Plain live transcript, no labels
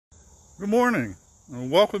Good morning,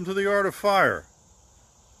 and welcome to the Art of Fire.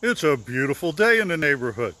 It's a beautiful day in the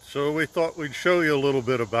neighborhood, so we thought we'd show you a little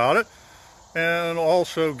bit about it, and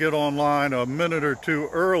also get online a minute or two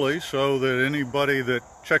early so that anybody that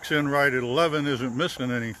checks in right at 11 isn't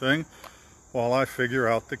missing anything while I figure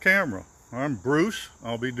out the camera. I'm Bruce.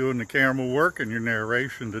 I'll be doing the camera work and your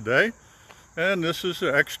narration today, and this is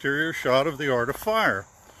the exterior shot of the Art of Fire.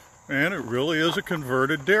 And it really is a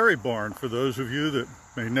converted dairy barn for those of you that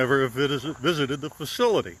may never have visited the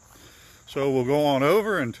facility. So we'll go on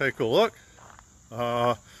over and take a look.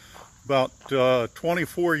 About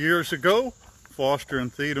 24 years ago, Foster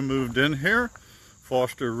and Theda moved in here.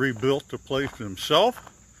 Foster rebuilt the place himself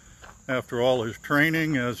after all his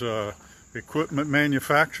training as a equipment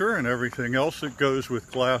manufacturer and everything else that goes with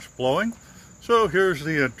glass blowing. So here's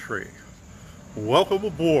the entry. Welcome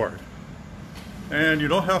aboard. And you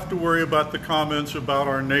don't have to worry about the comments about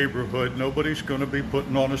our neighborhood. Nobody's going to be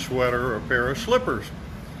putting on a sweater or a pair of slippers.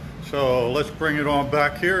 So let's bring it on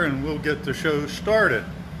back here and we'll get the show started.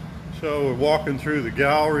 So we're walking through the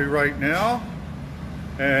gallery right now.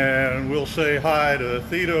 And we'll say hi to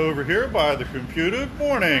Theda over here by the computer. Good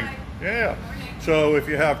morning. Hi. Yeah. Good morning. So if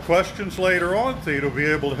you have questions later on, Theda will be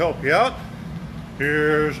able to help you out.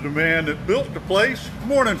 Here's the man that built the place. Good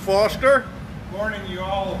morning, Foster. Morning, you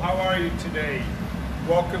all. How are you today?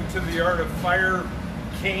 Welcome to the Art of Fire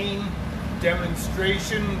cane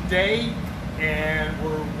demonstration day, and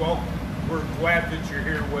we're glad that you're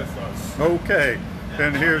here with us. Okay,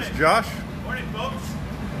 and here's Josh. Morning, folks.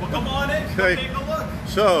 Well, come on in. Okay. Come take a look.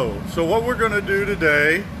 So what we're going to do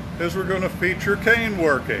today is we're going to feature cane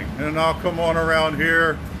working, and I'll come on around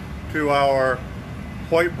here to our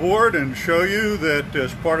whiteboard and show you that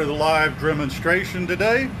as part of the live demonstration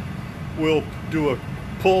today, we'll do a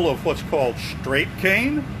pull of what's called straight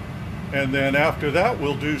cane, and then after that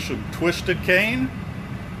we'll do some twisted cane.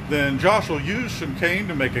 Then Josh will use some cane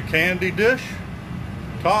to make a candy dish.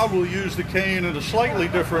 Todd will use the cane in a slightly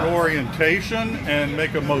different orientation and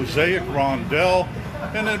make a mosaic rondelle,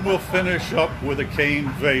 and then we'll finish up with a cane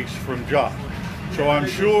vase from Josh. So I'm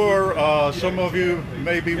sure some of you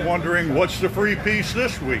may be wondering what's the free piece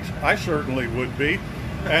this week. I certainly would be,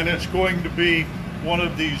 and it's going to be one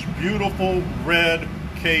of these beautiful red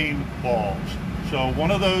cane balls. So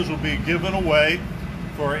one of those will be given away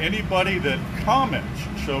for anybody that comments.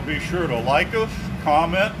 So be sure to like us,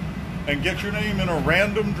 comment, and get your name in a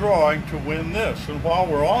random drawing to win this. And while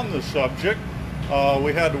we're on the subject,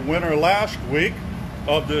 we had the winner last week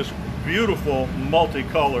of this beautiful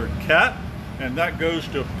multicolored cat, and that goes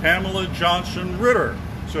to Pamela Johnson Ritter.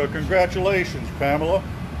 So congratulations, Pamela.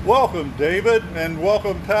 Welcome, David, and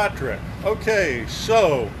welcome, Patrick. Okay,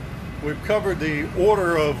 so we've covered the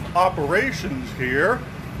order of operations here,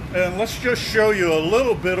 and let's just show you a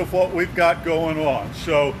little bit of what we've got going on.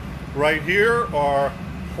 So right here are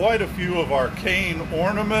quite a few of our cane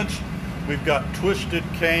ornaments. We've got twisted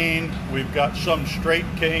cane, we've got some straight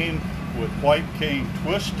cane with white cane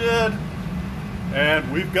twisted,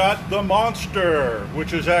 and we've got the monster,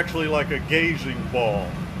 which is actually like a gazing ball.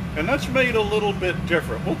 And that's made a little bit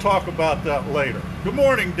different. We'll talk about that later. Good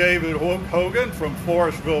morning, David Hogan from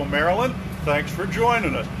Forestville, Maryland. Thanks for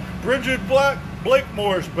joining us. Bridget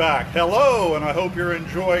Blakemore's back. Hello, and I hope you're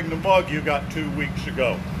enjoying the mug you got 2 weeks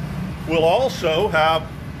ago. We'll also have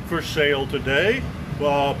for sale today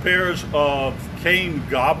pairs of cane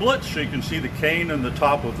goblets. So you can see the cane in the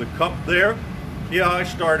top of the cup there. Yeah, I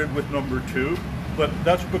started with number 2, but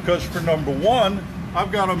that's because for number 1, I've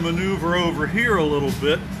got to maneuver over here a little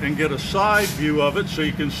bit and get a side view of it so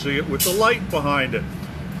you can see it with the light behind it.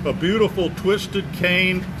 A beautiful twisted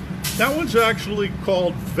cane. That one's actually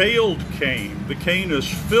called veiled cane. The cane is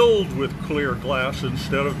filled with clear glass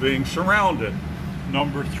instead of being surrounded.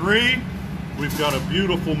 Number 3, we've got a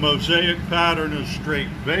beautiful mosaic pattern of straight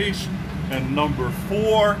vase. And number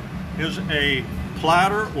 4 is a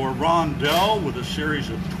platter or rondelle with a series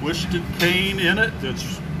of twisted cane in it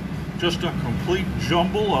that's just a complete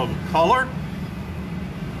jumble of color.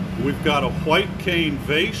 We've got a white cane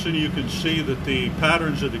vase, and you can see that the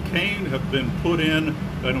patterns of the cane have been put in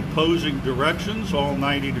opposing directions, all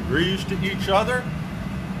 90 degrees to each other.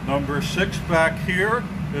 Number 6 back here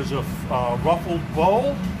is a ruffled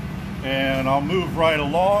bowl, and I'll move right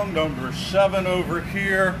along. Number 7 over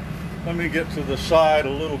here, let me get to the side a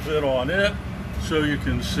little bit on it so you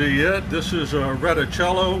can see it. This is a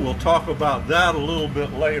reticello. We'll talk about that a little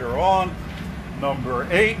bit later on. Number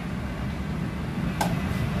 8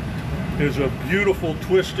 is a beautiful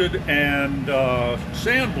twisted and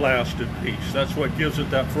sandblasted piece. That's what gives it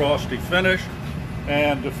that frosty finish.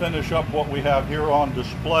 And to finish up what we have here on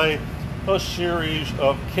display a series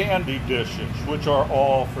of candy dishes, which are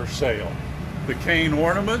all for sale. The cane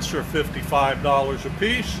ornaments are $55 a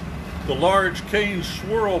piece. The large cane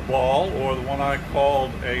swirl ball, or the one I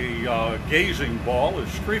called a gazing ball, is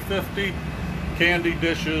 $3.50. Candy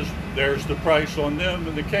dishes, there's the price on them,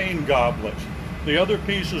 and the cane goblets. The other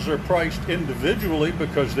pieces are priced individually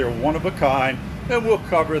because they're one of a kind, and we'll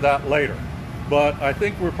cover that later. But I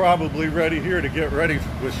think we're probably ready here to get ready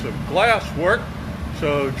with some glass work.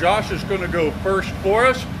 So Josh is going to go first for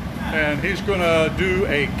us, and he's going to do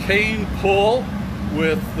a cane pull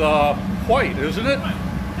with white, isn't it?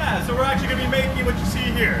 Yeah, so we're actually going to be making what you see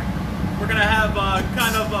here. We're going to have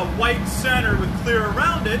kind of a white center with clear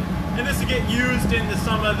around it, and this will get used into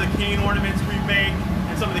some of the cane ornaments we make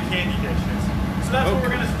and some of the candy dishes. So that's what we're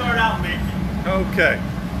going to start out making. Okay,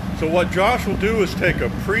 so what Josh will do is take a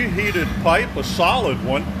preheated pipe, a solid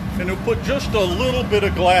one, and he'll put just a little bit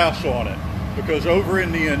of glass on it, because over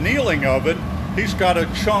in the annealing oven, he's got a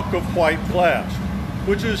chunk of white glass,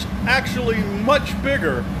 which is actually much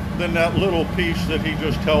bigger than that little piece that he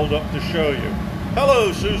just held up to show you.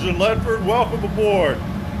 Hello, Susan Ledford, welcome aboard.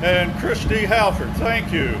 And Christy Halford,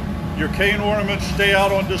 thank you. Your cane ornaments stay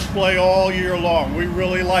out on display all year long. We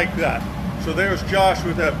really like that. So there's Josh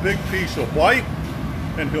with that big piece of white,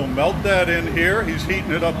 and he'll melt that in here. He's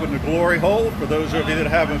heating it up in the glory hole. For those of you that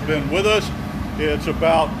haven't been with us, it's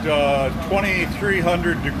about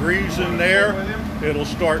 2,300 degrees in there. It'll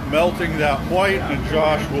start melting that white, and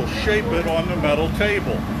Josh will shape it on the metal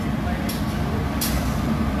table.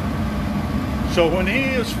 So when he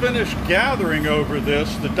is finished gathering over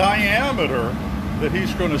this, the diameter that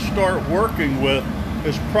he's going to start working with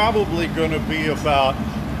is probably going to be about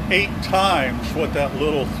 8 times what that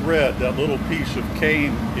little thread, that little piece of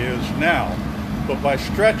cane is now. But by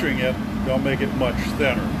stretching it, they'll make it much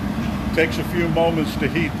thinner. It takes a few moments to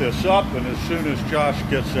heat this up, and as soon as Josh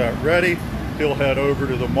gets that ready, he'll head over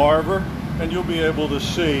to the marver, and you'll be able to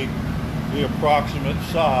see the approximate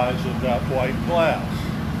size of that white glass.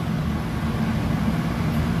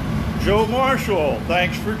 Joe Marshall,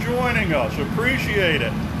 thanks for joining us. Appreciate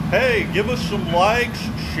it. Hey, give us some likes,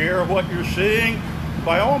 share what you're seeing.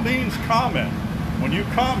 By all means, comment. When you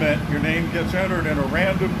comment, your name gets entered in a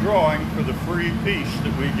random drawing for the free piece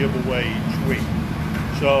that we give away each week.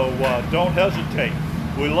 So don't hesitate.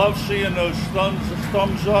 We love seeing those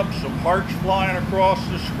thumbs up, some hearts flying across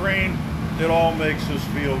the screen. It all makes us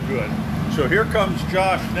feel good. So here comes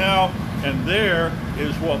Josh now, and there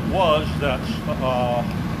is what was that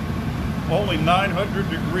only 900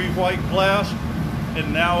 degree white glass,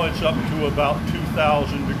 and now it's up to about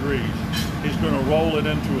 2,000 degrees. He's going to roll it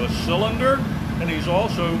into a cylinder, and he's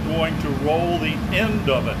also going to roll the end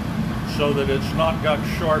of it so that it's not got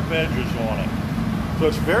sharp edges on it. So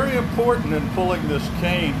it's very important in pulling this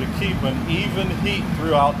cane to keep an even heat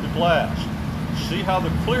throughout the glass. See how the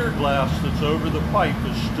clear glass that's over the pipe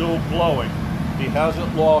is still glowing. He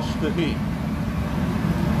hasn't lost the heat.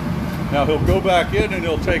 Now he'll go back in and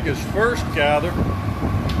he'll take his first gather.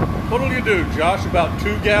 What'll you do, Josh? About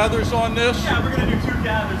 2 gathers on this? Yeah, we're going to do 2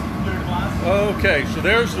 gathers of clear glass. Okay, so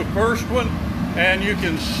there's the first one, and you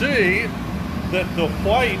can see that the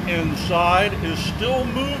white inside is still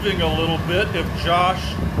moving a little bit if Josh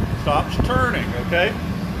stops turning, okay?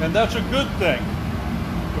 And that's a good thing,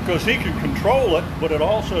 because he can control it, but it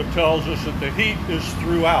also tells us that the heat is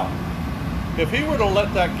throughout. If he were to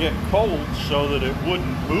let that get cold so that it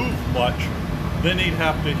wouldn't move much, then he'd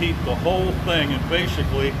have to heat the whole thing and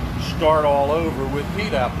basically start all over with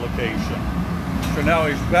heat application. So now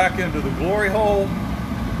he's back into the glory hole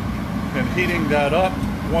and heating that up.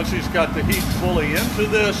 Once he's got the heat fully into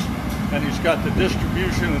this and he's got the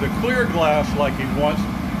distribution of the clear glass like he wants,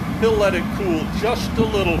 he'll let it cool just a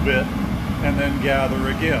little bit and then gather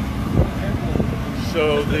again.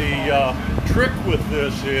 So the trick with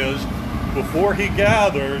this is, before he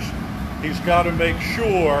gathers, he's got to make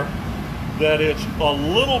sure that it's a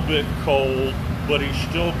little bit cold, but he's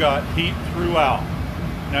still got heat throughout.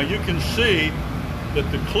 Now you can see that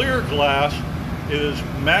the clear glass is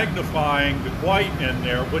magnifying the white in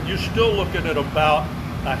there, but you're still looking at about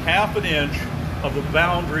a ½ an inch of the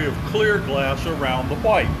boundary of clear glass around the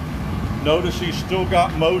white. Notice he's still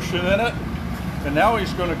got motion in it. And now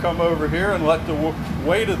he's going to come over here and let the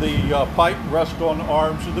weight of the pipe rest on the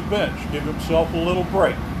arms of the bench. Give himself a little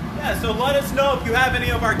break. Yeah, so let us know if you have any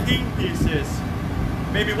of our cane pieces.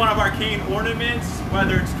 Maybe one of our cane ornaments,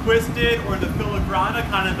 whether it's twisted or the filigrana,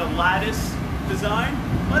 kind of the lattice design.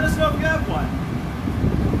 Let us know if you have one.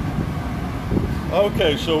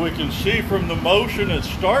 Okay, so we can see from the motion it's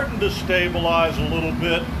starting to stabilize a little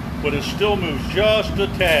bit, but it still moves just a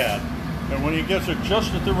tad. And when he gets it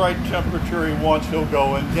just at the right temperature he wants, he'll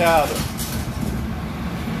go and gather.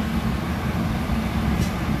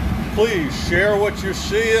 Please share what you're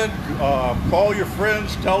seeing. Call your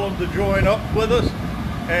friends, tell them to join up with us.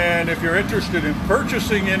 And if you're interested in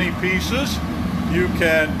purchasing any pieces, you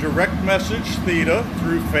can direct message Theta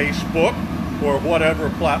through Facebook or whatever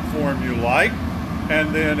platform you like.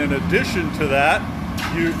 And then in addition to that,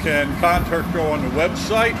 you can contact her on the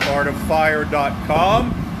website,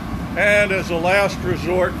 artoffire.com. And as a last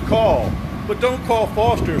resort, call. But don't call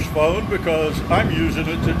Foster's phone because I'm using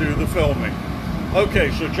it to do the filming.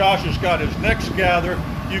 Okay, so Josh has got his next gather.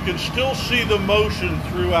 You can still see the motion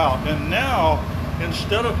throughout. And now,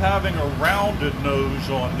 instead of having a rounded nose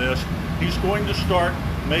on this, he's going to start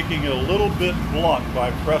making it a little bit blunt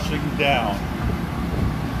by pressing down.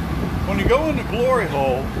 When you go in the glory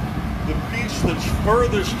hole, the piece that's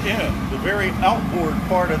furthest in, the very outboard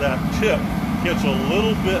part of that tip, gets a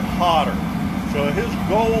little bit hotter. So his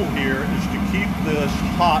goal here is to keep this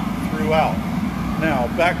hot throughout. Now,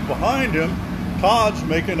 back behind him, Todd's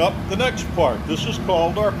making up the next part. This is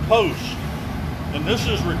called our post. And this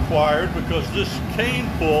is required because this cane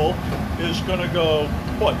pull is going to go,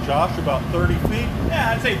 what, Josh, about 30 feet?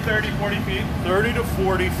 Yeah, I'd say 30, 40 feet. 30 to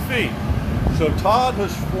 40 feet. So Todd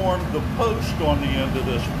has formed the post on the end of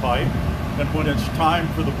this pipe, and when it's time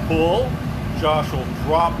for the pull, Josh will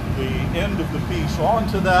drop the end of the piece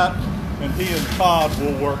onto that, and he and Todd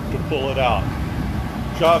will work to pull it out.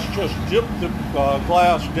 Josh just dipped the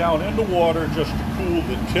glass down into water just to cool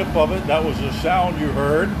the tip of it. That was the sound you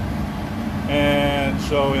heard. And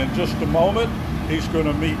so in just a moment, he's going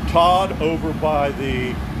to meet Todd over by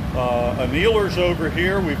the annealers over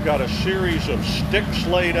here. We've got a series of sticks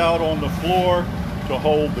laid out on the floor to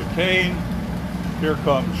hold the cane. Here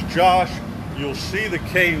comes Josh. You'll see the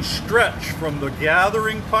cane stretch from the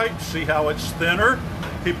gathering pipe. See how it's thinner?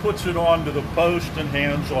 He puts it onto the post and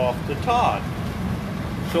hands off to Todd.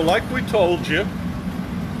 So like we told you,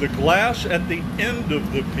 the glass at the end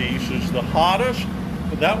of the piece is the hottest,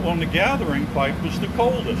 but that on the gathering pipe is the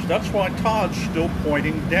coldest. That's why Todd's still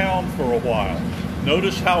pointing down for a while.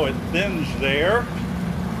 Notice how it thins there,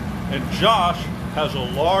 and Josh has a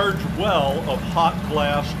large well of hot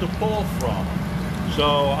glass to pull from.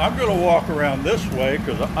 So I'm going to walk around this way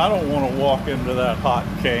because I don't want to walk into that hot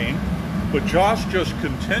cane. But Josh just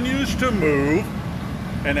continues to move,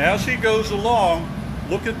 and as he goes along,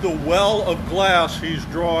 look at the well of glass he's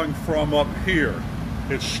drawing from up here.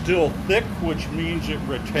 It's still thick, which means it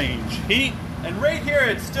retains heat. And right here,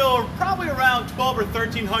 it's still probably around 12 or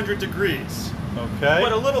 1300 degrees. Okay.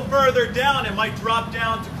 But a little further down, it might drop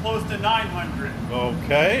down to close to 900.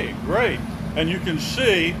 Okay, great. And you can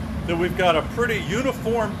see that we've got a pretty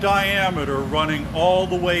uniform diameter running all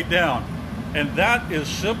the way down. And that is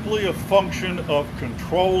simply a function of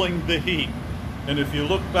controlling the heat. And if you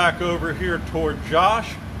look back over here toward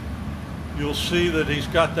Josh, you'll see that he's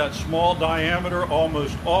got that small diameter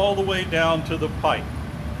almost all the way down to the pipe.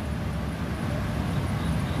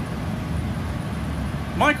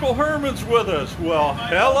 Michael Herman's with us. Well,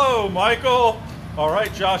 hello, Michael. All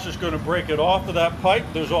right, Josh is going to break it off of that pipe.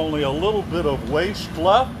 There's only a little bit of waste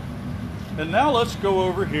left. And now let's go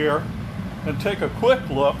over here and take a quick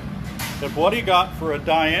look at what he got for a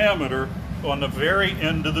diameter on the very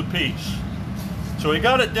end of the piece. So he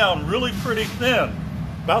got it down really pretty thin,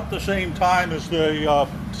 about the same time as the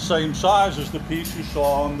same size as the piece you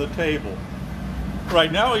saw on the table.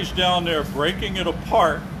 Right now he's down there breaking it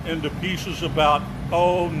apart into pieces about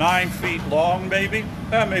 9 feet long, maybe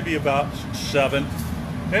about 7.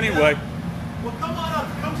 Anyway. Well, come on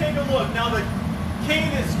up, come take a look. Now the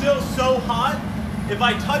cane is still so hot, if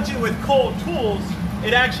I touch it with cold tools,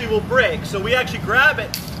 it actually will break. So we actually grab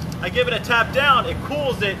it, I give it a tap down, it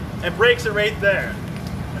cools it, and breaks it right there.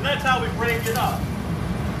 And that's how we break it up.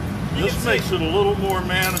 This makes it a little more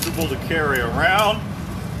manageable to carry around.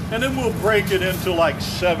 And then we'll break it into like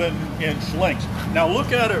 7-inch lengths. Now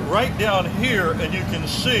look at it right down here, and you can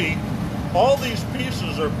see all these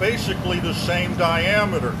pieces are basically the same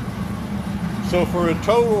diameter. So for a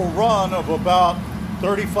total run of about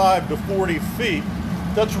 35 to 40 feet,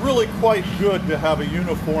 that's really quite good to have a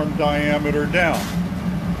uniform diameter down.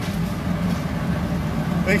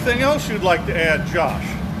 Anything else you'd like to add, Josh?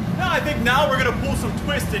 No, I think now we're going to pull some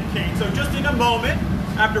twisted cane. So just in a moment,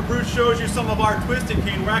 after Bruce shows you some of our twisted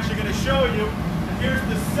cane, we're actually going to show you, and here's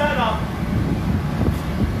the setup.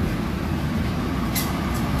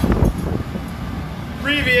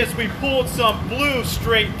 Previous, we pulled some blue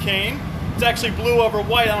straight cane. It's actually blue over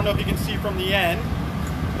white. I don't know if you can see from the end,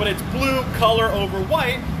 but it's blue color over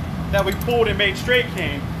white that we pulled and made straight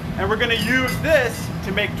cane. And we're going to use this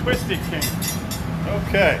to make twisted cane.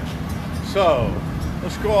 Okay, So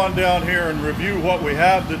let's go on down here and review what we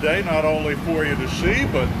have today, not only for you to see,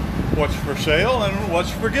 but what's for sale and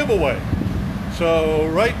what's for giveaway. So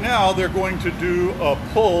right now they're going to do a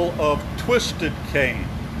pull of twisted cane.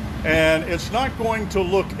 And it's not going to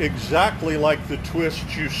look exactly like the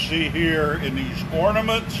twists you see here in these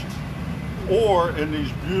ornaments or in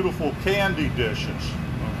these beautiful candy dishes,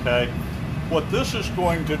 okay? What this is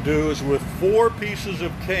going to do is, with 4 pieces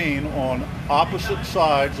of cane on opposite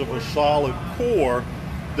sides of a solid core,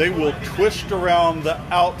 they will twist around the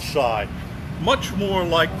outside, much more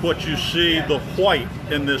like what you see the white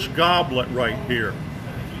in this goblet right here.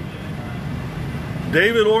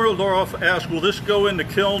 David Orldorff asked, will this go in the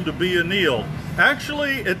kiln to be annealed?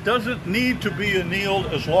 Actually, it doesn't need to be annealed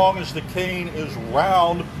as long as the cane is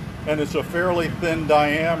round and it's a fairly thin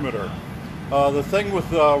diameter. The thing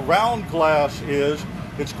with round glass is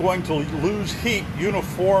it's going to lose heat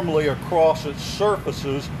uniformly across its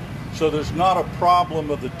surfaces, so there's not a problem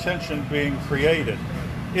of the tension being created.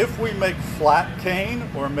 If we make flat cane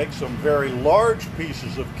or make some very large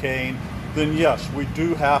pieces of cane, then yes, we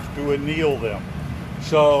do have to anneal them.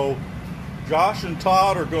 So Josh and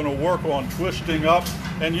Todd are going to work on twisting up,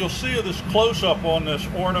 and you'll see this close-up on this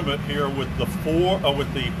ornament here with the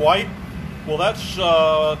white. Well, that's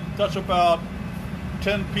about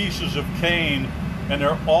 10 pieces of cane, and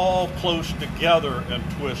they're all close together and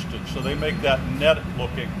twisted, so they make that net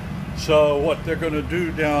looking. So what they're going to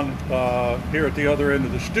do down here at the other end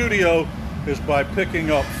of the studio is, by picking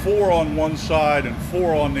up 4 on one side and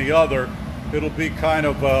 4 on the other, it'll be kind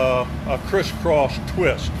of a crisscross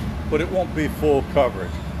twist, but it won't be full coverage.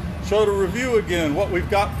 So to review again what we've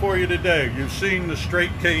got for you today, you've seen the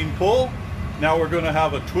straight cane pull. Now we're going to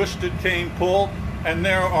have a twisted cane pull, and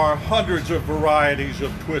there are hundreds of varieties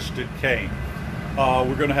of twisted cane.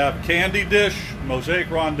 We're going to have candy dish, mosaic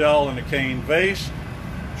rondelle, and a cane vase.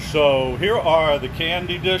 So here are the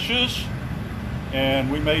candy dishes,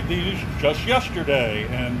 and we made these just yesterday,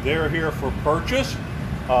 and they're here for purchase.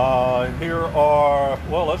 Here are,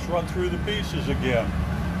 well, let's run through the pieces again.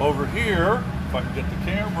 Over here, if I can get the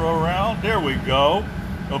camera around, there we go.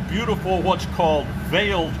 A beautiful, what's called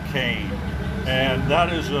veiled cane. And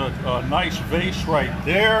that is a nice vase right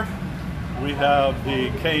there. We have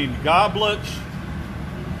the cane goblets.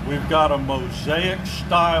 We've got a mosaic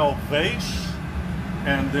style vase.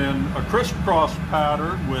 And then a crisscross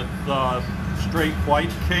pattern with straight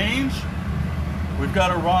white canes. We've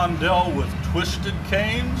got a rondelle with twisted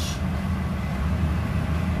canes.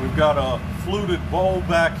 We've got a fluted bowl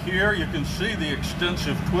back here. You can see the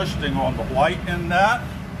extensive twisting on the white in that.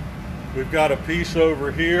 We've got a piece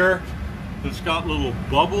over here that's got little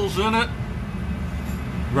bubbles in it,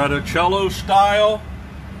 Reticello style,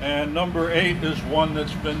 and number 8 is one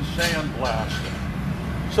that's been sandblasted.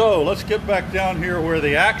 So let's get back down here where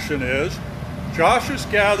the action is. Josh has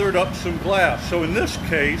gathered up some glass. So in this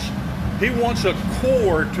case, he wants a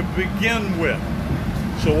core to begin with.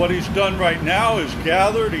 So what he's done right now is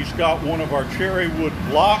gathered. He's got one of our cherry wood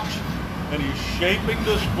blocks, and he's shaping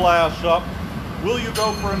this glass up. Will you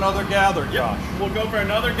go for another gather, Josh? Yep. We'll go for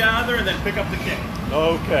another gather and then pick up the cane.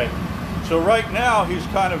 Okay. So right now he's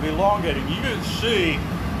kind of elongating. You can see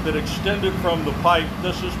that extended from the pipe,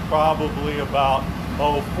 this is probably about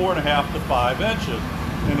 4.5 to 5 inches.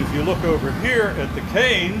 And if you look over here at the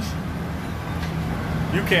canes,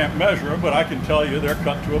 you can't measure them, but I can tell you they're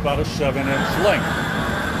cut to about a 7-inch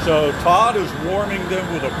length. So Todd is warming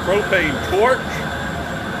them with a propane torch.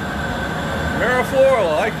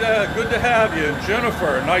 Mariflora, like that, good to have you. And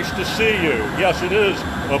Jennifer, nice to see you. Yes, it is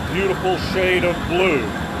a beautiful shade of blue.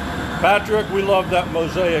 Patrick, we love that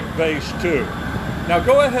mosaic vase too. Now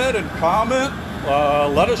go ahead and comment.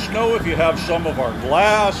 Let us know if you have some of our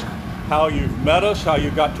glass, how you've met us, how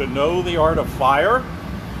you got to know the art of fire.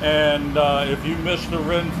 And if you miss the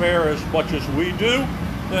Ren Fair as much as we do,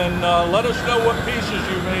 then let us know what pieces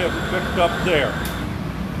you may have picked up there.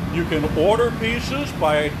 You can order pieces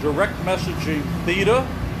by direct messaging Theta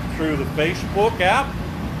through the Facebook app.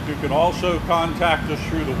 You can also contact us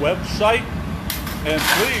through the website. And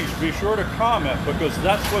please be sure to comment, because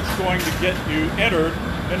that's what's going to get you entered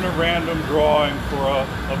in the random drawing for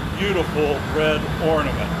a beautiful red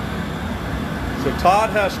ornament. So Todd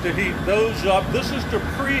has to heat those up. This is to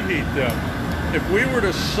preheat them. If we were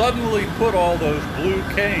to suddenly put all those blue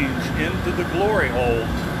canes into the glory hole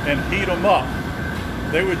and heat them up,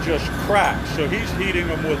 they would just crack. So he's heating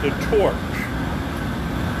them with a torch.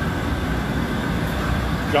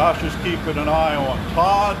 Josh is keeping an eye on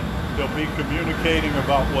Todd. They'll be communicating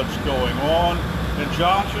about what's going on. And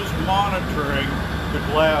Josh is monitoring the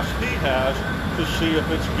glass he has to see if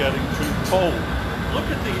it's getting too cold. look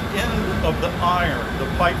at the end of the iron, the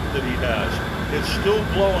pipe that he has. It's still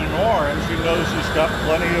glowing orange. He knows he's got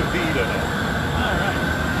plenty of heat in it. All right.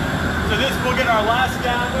 So this, we'll get our last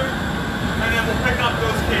gather, and then we'll pick up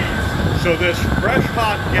those canes. So this fresh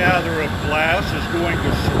hot gather of glass is going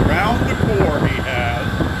to surround the core he has.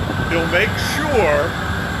 He'll make sure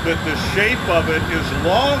that the shape of it is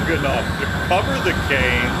long enough to cover the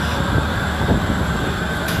canes,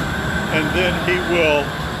 and then he will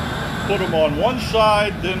put them on one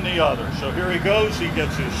side, then the other. So here he goes, he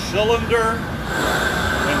gets his cylinder,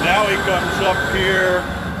 and now he comes up here,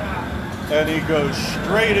 and he goes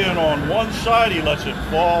straight in on one side, he lets it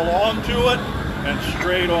fall onto it, and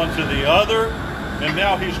straight onto the other, and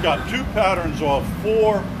now he's got 2 patterns off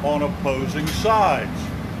 4 on opposing sides.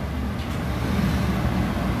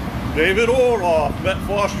 David Orloff met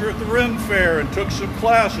Foster at the Ren Fair and took some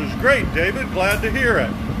classes. Great, David, glad to hear it.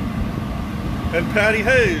 And Patty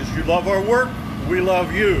Hayes, you love our work? We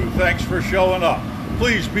love you. Thanks for showing up.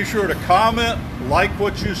 Please be sure to comment, like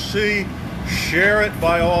what you see, share it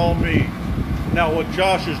by all means. Now what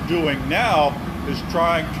Josh is doing now is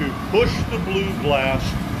trying to push the blue glass,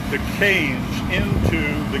 the canes,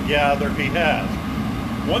 into the gather he has.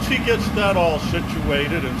 Once he gets that all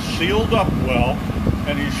situated and sealed up well,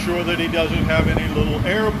 and he's sure that he doesn't have any little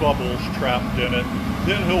air bubbles trapped in it,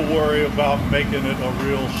 then he'll worry about making it a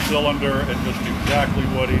real cylinder and just exactly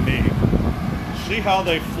what he needs. See how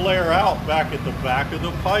they flare out back at the back of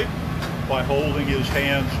the pipe by holding his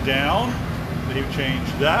hands down? He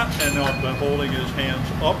changed that, and by holding his hands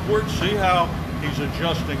upward, see how he's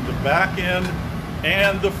adjusting the back end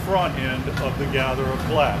and the front end of the gather of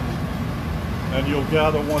glass. And you'll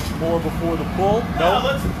gather once more before the pull? No,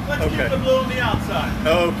 let's okay. Keep the blue on the outside.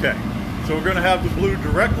 Okay, so we're going to have the blue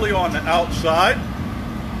directly on the outside.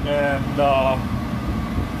 And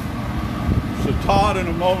so Todd in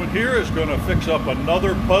a moment here is going to fix up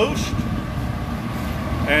another post.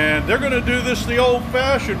 And they're going to do this the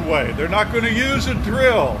old-fashioned way. They're not going to use a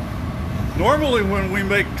drill. Normally when we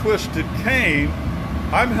make twisted cane,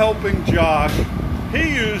 I'm helping Josh.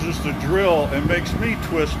 He uses the drill and makes me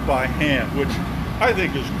twist by hand, which I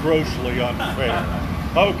think is grossly unfair.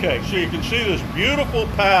 Okay, so you can see this beautiful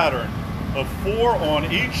pattern of 4 on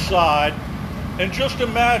each side, and just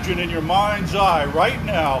imagine in your mind's eye right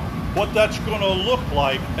now what that's going to look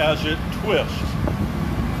like as it twists.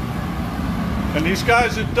 And these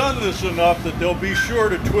guys have done this enough that they'll be sure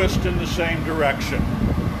to twist in the same direction.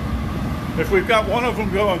 If we've got one of them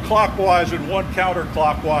going clockwise and one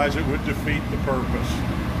counterclockwise, it would defeat the purpose.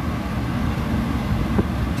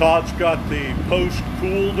 Todd's got the post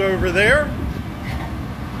cooled over there.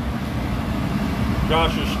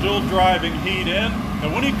 Josh is still driving heat in.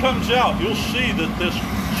 And when he comes out, you'll see that this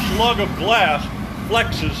slug of glass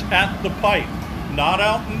flexes at the pipe. Not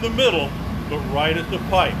out in the middle, but right at the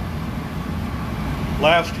pipe.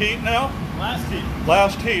 Last heat now? Last heat.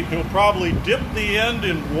 Last heat. He'll probably dip the end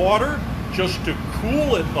in water just to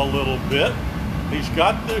cool it a little bit. He's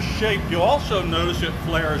got this shape. You'll also notice it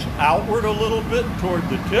flares outward a little bit toward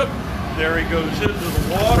the tip. There he goes into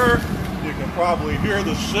the water. You can probably hear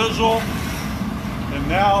the sizzle. And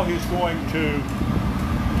now he's going to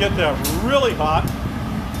get that really hot.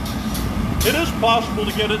 It is possible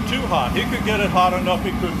to get it too hot. He could get it hot enough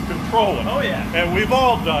he couldn't control it. Oh yeah. And we've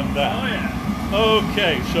all done that. Oh yeah.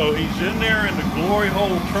 Okay, so he's in there in the glory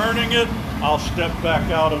hole turning it. I'll step back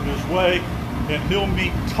out of his way, and he'll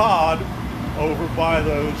meet Todd over by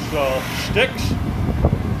those sticks.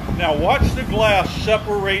 Now watch the glass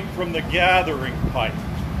separate from the gathering pipe.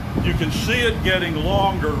 You can see it getting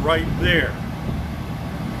longer right there.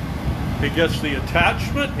 He gets the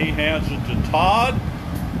attachment, he hands it to Todd,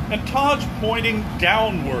 and Todd's pointing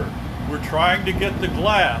downward. We're trying to get the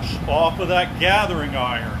glass off of that gathering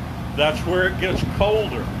iron. That's where it gets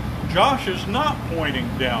colder. Josh is not pointing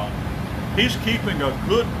down. He's keeping a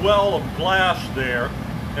good well of glass there,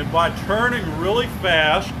 and by turning really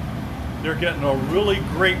fast, they're getting a really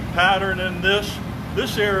great pattern in this.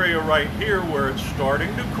 This area right here where it's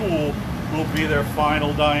starting to cool will be their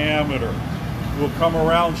final diameter. We'll come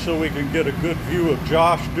around so we can get a good view of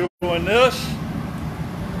Josh doing this.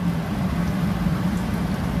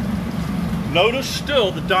 Notice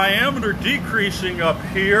still the diameter decreasing up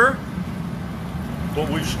here, but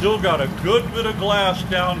we've still got a good bit of glass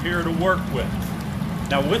down here to work with.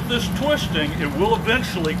 Now with this twisting, it will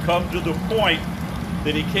eventually come to the point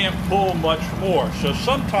that he can't pull much more. So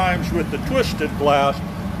sometimes with the twisted glass,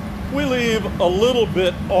 we leave a little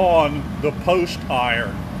bit on the post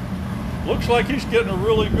iron. Looks like he's getting a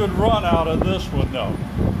really good run out of this one though.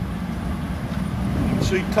 You can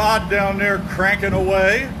see Todd down there cranking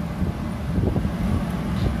away.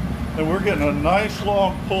 and we're getting a nice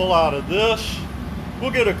long pull out of this. We'll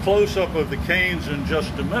get a close-up of the canes in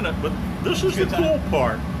just a minute, but this is the cool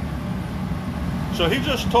part. So he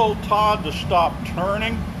just told Todd to stop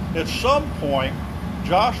turning. At some point,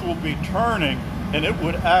 Josh will be turning, and it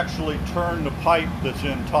would actually turn the pipe that's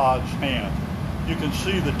in Todd's hand. You can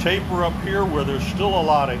see the taper up here where there's still a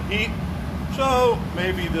lot of heat. So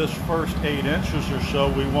maybe this first 8 inches or so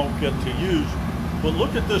we won't get to use. But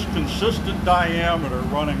look at this consistent diameter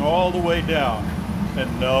running all the way down.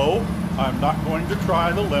 And no, I'm not going to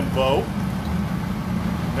try the limbo.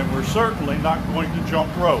 And we're certainly not going to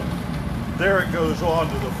jump rope. There it goes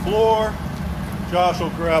onto the floor. Josh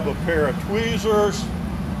will grab a pair of tweezers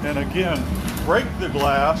and again break the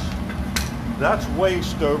glass. That's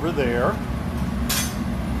waste over there.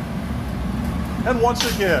 And once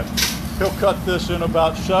again, he'll cut this in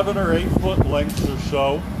about 7 or 8 foot lengths or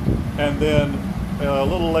so, and then a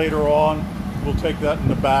little later on we'll take that in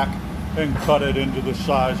the back and cut it into the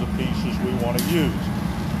size of pieces we want to use.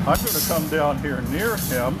 I'm going to come down here near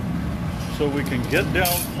him so we can get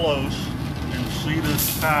down close and see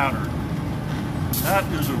this pattern.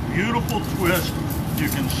 That is a beautiful twist. You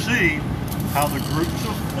can see how the groups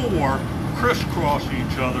of 4 crisscross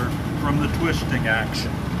each other from the twisting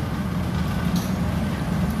action.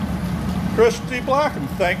 Christy Blackham,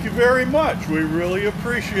 thank you very much. We really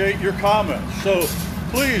appreciate your comments. So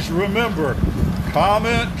please remember,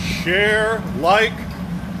 comment, share, like.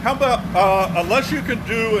 How about, unless you can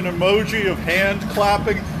do an emoji of hand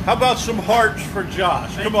clapping, how about some hearts for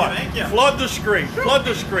Josh? Come on, thank you. Flood the screen, flood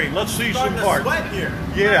the screen. Let's see some hearts. Sweat here.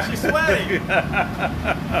 Yeah. I'm actually sweating.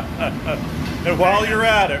 And while you're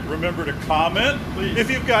at it, remember to comment. Please.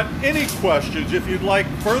 If you've got any questions, if you'd like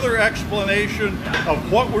further explanation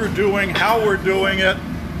of what we're doing, how we're doing it,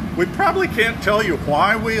 we probably can't tell you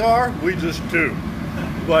why we are, we just do.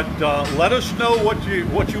 But let us know what you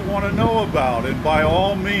want to know about, and by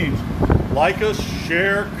all means, like us,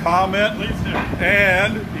 share, comment, Please do.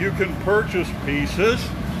 and you can purchase pieces.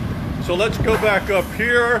 So let's go back up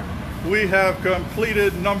here. We have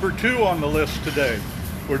completed number 2 on the list today.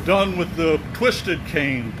 We're done with the twisted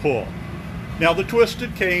cane pull. Now the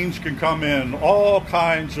twisted canes can come in all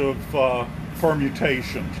kinds of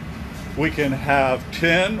permutations. We can have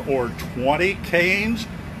 10 or 20 canes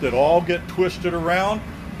that all get twisted around,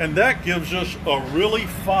 and that gives us a really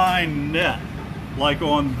fine net, like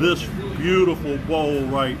on this beautiful bowl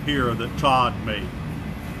right here that Todd made.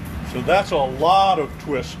 So that's a lot of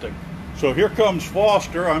twisting. So here comes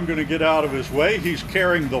Foster. I'm going to get out of his way. He's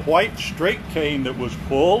carrying the white straight cane that was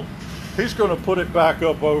pulled. He's going to put it back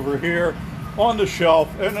up over here on the shelf,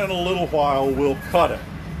 and in a little while we'll cut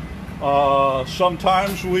it.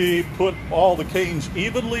 Sometimes we put all the canes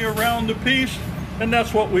evenly around the piece, and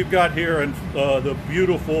that's what we've got here in the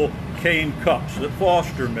beautiful cane cups that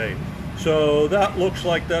Foster made. So that looks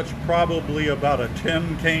like that's probably about a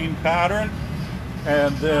 10 cane pattern.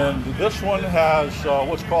 And then this one has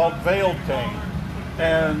what's called veiled cane.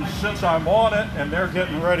 And since I'm on it and they're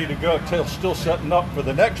getting ready to go, still setting up for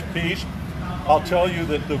the next piece, I'll tell you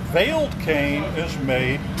that the veiled cane is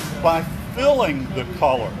made by filling the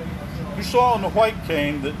color. You saw on the white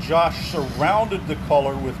cane that Josh surrounded the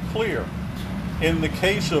color with clear. In the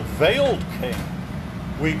case of veiled cane,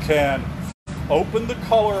 we can open the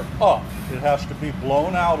color up. It has to be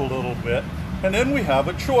blown out a little bit, and then we have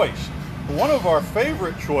a choice. One of our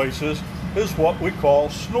favorite choices is what we call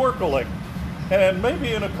snorkeling. And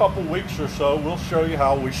maybe in a couple weeks or so, we'll show you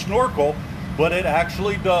how we snorkel, but it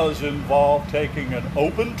actually does involve taking an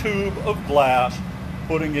open tube of glass,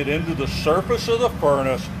 putting it into the surface of the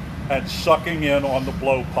furnace, and sucking in on the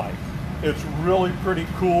blowpipe. It's really pretty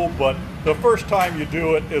cool, but the first time you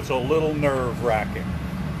do it, it's a little nerve-wracking.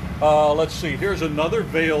 Let's see, here's another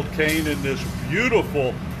veiled cane in this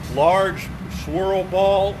beautiful large swirl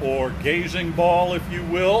ball, or gazing ball, if you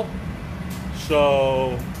will.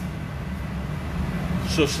 So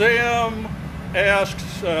Sam asks,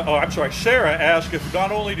 Sarah asks if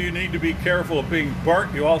not only do you need to be careful of being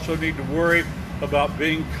burnt, you also need to worry about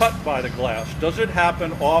being cut by the glass. Does it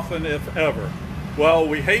happen often, if ever? Well,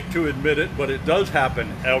 we hate to admit it, but it does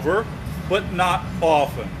happen ever, but not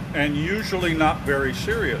often, and usually not very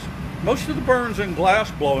serious. Most of the burns in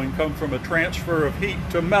glass blowing come from a transfer of heat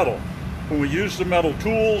to metal. When we use the metal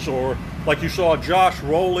tools, or like you saw Josh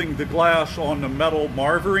rolling the glass on the metal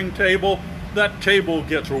marvering table, that table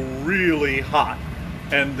gets really hot.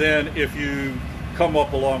 And then if you come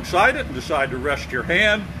up alongside it and decide to rest your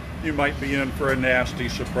hand, you might be in for a nasty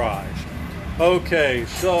surprise. Okay,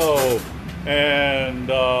 so, and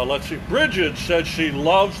let's see, Bridget said she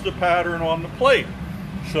loves the pattern on the plate.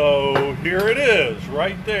 So here it is,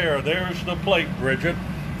 right there. There's the plate, Bridget.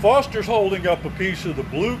 Foster's holding up a piece of the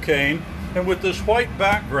blue cane, and with this white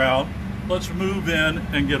background, let's move in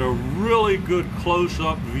and get a really good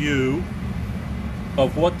close-up view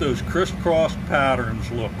of what those crisscross patterns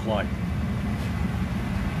look like.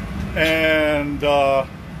 And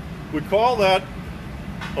we call that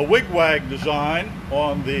a wigwag design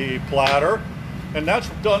on the platter, and that's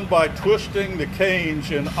done by twisting the canes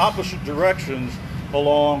in opposite directions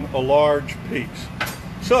along a large piece.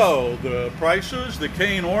 So the prices, the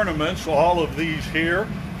cane ornaments, all of these here,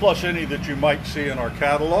 plus any that you might see in our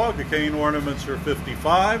catalog. The cane ornaments are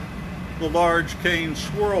 $55. The large cane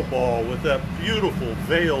swirl ball with that beautiful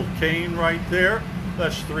veiled cane right there,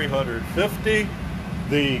 that's $350.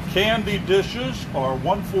 The candy dishes are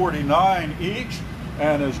 $149 each,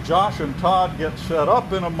 and as Josh and Todd get set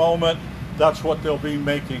up in a moment, that's what they'll be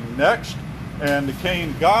making next. And the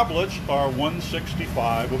cane goblets are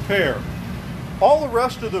 $165 a pair. All the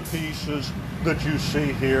rest of the pieces that you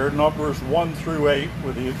see here, numbers 1 through 8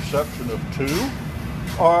 with the exception of 2,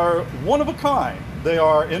 are one of a kind. They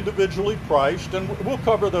are individually priced, and we'll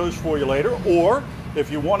cover those for you later. Or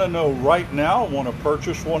if you want to know right now, want to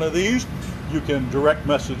purchase one of these, you can direct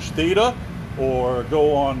message Theta or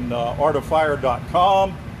go on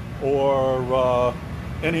artoffire.com or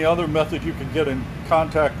any other method you can get in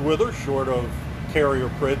contact with her, short of carrier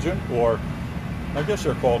pigeon, or I guess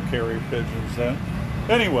they're called carrier pigeons then.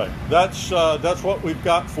 Anyway, that's what we've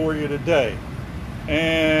got for you today.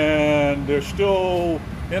 And they're still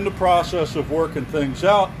in the process of working things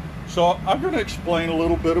out. So I'm going to explain a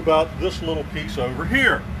little bit about this little piece over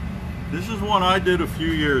here. This is one I did a few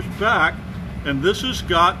years back, and this has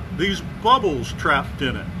got these bubbles trapped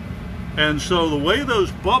in it. And so the way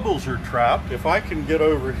those bubbles are trapped, if I can get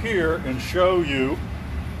over here and show you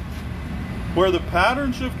where the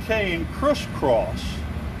patterns of cane crisscross,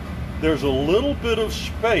 there's a little bit of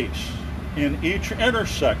space in each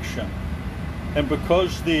intersection. And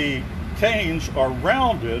because the canes are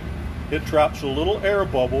rounded, it traps a little air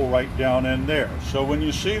bubble right down in there. So when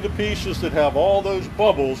you see the pieces that have all those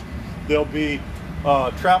bubbles, they'll be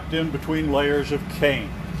trapped in between layers of cane.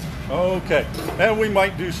 Okay, and we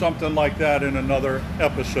might do something like that in another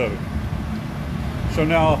episode. So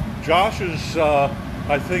now Josh is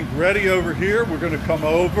I think ready over here. We're going to come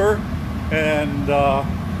over, and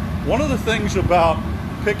one of the things about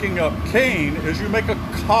picking up cane is you make a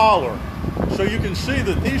collar. So you can see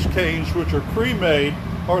that these canes, which are pre-made,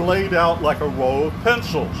 are laid out like a row of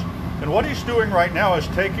pencils. And what he's doing right now is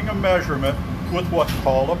taking a measurement with what's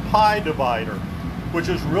called a pie divider, which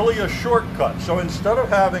is really a shortcut. So instead of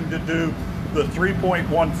having to do the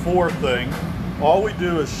 3.14 thing, all we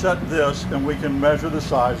do is set this and we can measure the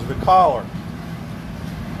size of the collar.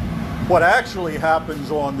 What actually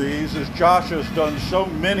happens on these is Josh has done so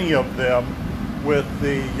many of them with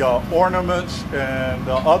the ornaments and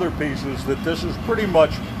other pieces that this is pretty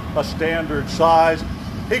much a standard size.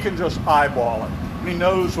 He can just eyeball it. He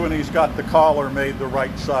knows when he's got the collar made the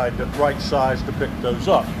right size to pick those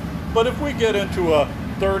up. But if we get into a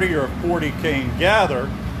 30 or 40 cane gather,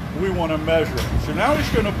 we want to measure it. So now he's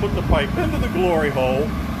going to put the pipe into the glory hole,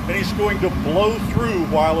 and he's going to blow through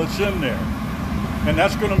while it's in there. And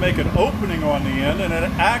that's going to make an opening on the end, and it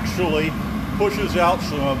actually pushes out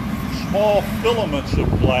some small filaments of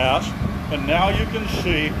glass, and now you can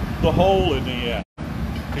see the hole in the end.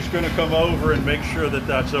 He's going to come over and make sure that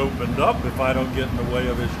that's opened up if I don't get in the way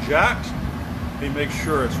of his jacks. He makes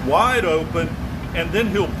sure it's wide open, and then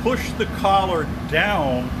he'll push the collar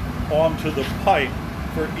down onto the pipe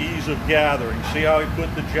for ease of gathering. See how he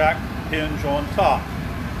put the jack hinge on top?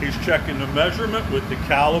 He's checking the measurement with the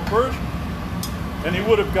calipers, and he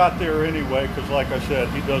would have got there anyway because, like I said,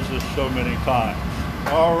 he does this so many times.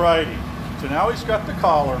 Alrighty, so now he's got the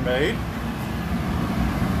collar made,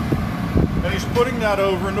 and he's putting that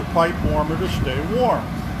over in the pipe warmer to stay warm.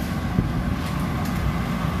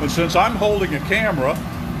 And since I'm holding a camera,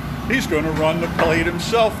 he's going to run the plate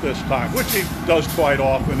himself this time, which he does quite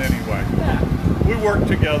often anyway. We work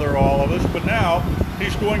together, all of us, but now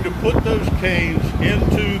he's going to put those canes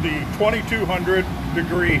into the 2200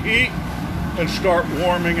 degree heat and start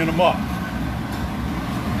warming them up.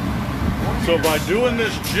 So by doing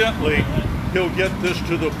this gently, he'll get this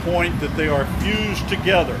to the point that they are fused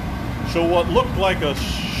together. So what looked like a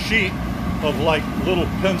sheet of like little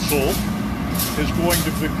pencils is going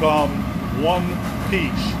to become one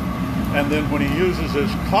piece. And then when he uses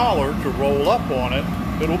his collar to roll up on it,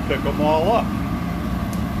 it'll pick them all up.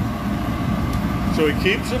 So he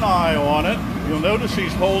keeps an eye on it. You'll notice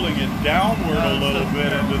he's holding it downward a little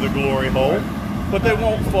bit into the glory hole, but they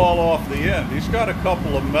won't fall off the end. He's got a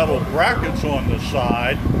couple of metal brackets on the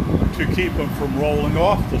side to keep them from rolling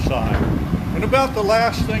off the side. And about the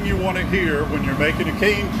last thing you want to hear when you're making a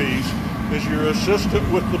cane piece is your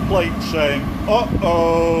assistant with the plate saying,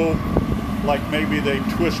 uh-oh, like maybe they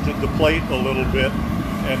twisted the plate a little bit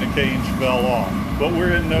and the canes fell off. But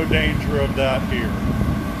we're in no danger of that here.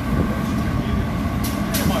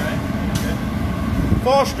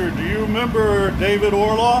 Foster, do you remember David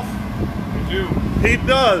Orloff? I do. He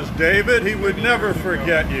does, David. He would never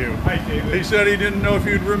forget you. Hi, David. He said he didn't know if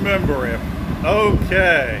you'd remember him.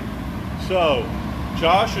 Okay. So,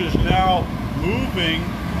 Josh is now moving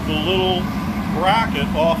the little bracket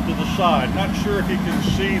off to the side. Not sure if you can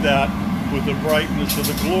see that with the brightness of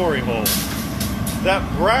the glory hole. That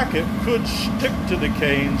bracket could stick to the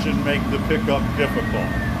canes and make the pickup difficult.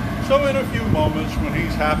 So in a few moments, when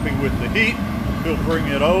he's happy with the heat, he'll bring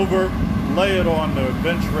it over, lay it on the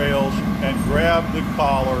bench rails, and grab the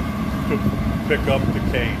collar to pick up the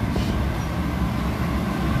canes.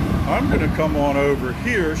 I'm going to come on over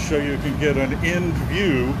here so you can get an end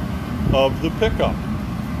view of the pickup.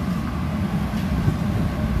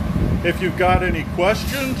 If you've got any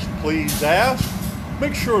questions, please ask.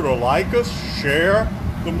 Make sure to like us, share.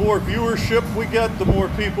 The more viewership we get, the more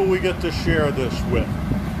people we get to share this with.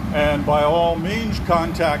 And by all means,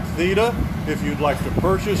 contact Theta if you'd like to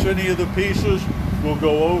purchase any of the pieces. We'll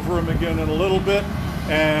go over them again in a little bit.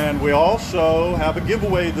 And we also have a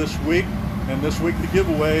giveaway this week. And this week the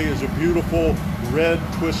giveaway is a beautiful red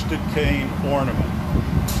twisted cane ornament.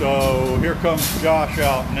 So here comes Josh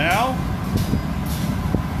out now.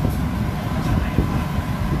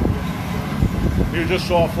 You just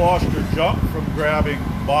saw Foster jump from grabbing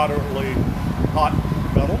moderately hot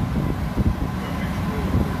metal.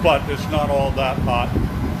 But it's not all that hot.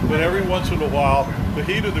 But every once in a while, the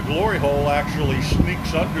heat of the glory hole actually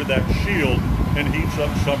sneaks under that shield and heats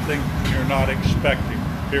up something you're not expecting.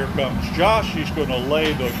 Here comes Josh. He's going to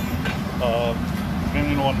lay the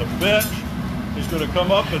cane on the bench. He's going to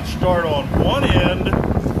come up and start on one end.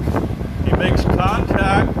 He makes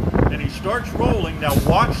contact and he starts rolling. Now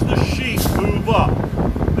watch the sheet move up.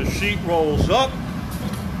 The sheet rolls up.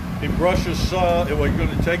 He brushes, he's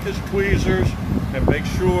going to take his tweezers and make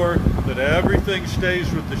sure that everything stays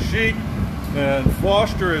with the sheet. And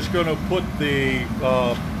Foster is going to put the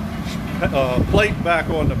plate back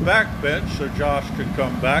on the back bench so Josh can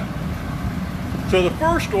come back. So the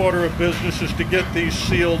first order of business is to get these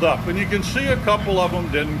sealed up. And you can see a couple of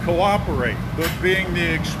them didn't cooperate. But being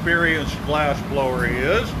the experienced glass blower he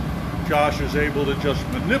is, Josh is able to just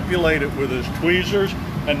manipulate it with his tweezers.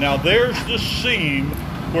 And now there's the seam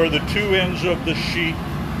where the two ends of the sheet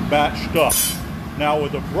matched up. Now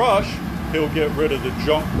with a brush, he'll get rid of the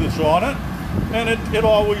junk that's on it. And it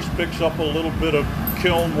always picks up a little bit of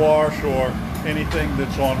kiln wash or anything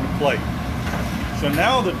that's on the plate. So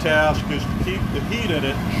now the task is to keep the heat in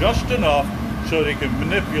it just enough so they can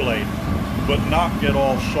manipulate it, but not get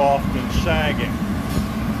all soft and sagging.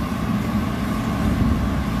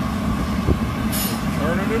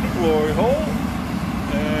 Turn it in the glory hole,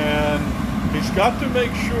 and he's got to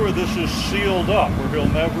make sure this is sealed up or he'll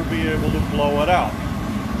never be able to blow it out.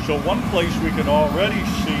 So one place we can already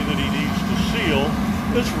see that he needs to seal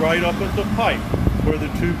is right up at the pipe where the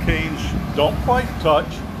two canes don't quite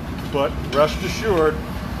touch, but rest assured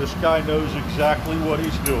this guy knows exactly what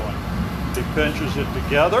he's doing. He pinches it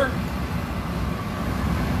together,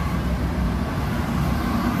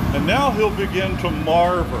 and now he'll begin to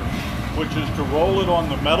marver, which is to roll it on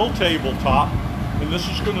the metal tabletop, and this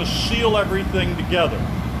is going to seal everything together.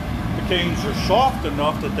 The canes are soft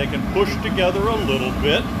enough that they can push together a little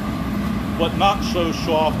bit, but not so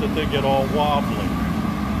soft that they get all wobbly.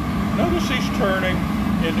 Notice he's turning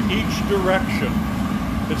in each direction.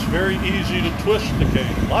 It's very easy to twist the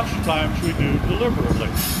cane. Lots of times we do deliberately.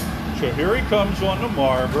 So here he comes on the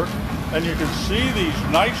marver, and you can see these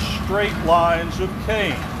nice straight lines of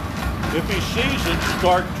cane. If he sees it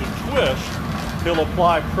start to twist, he'll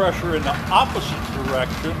apply pressure in the opposite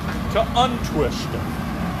direction to untwist it.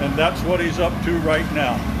 And that's what he's up to right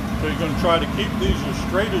now. So he's going to try to keep these as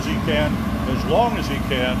straight as he can, as long as he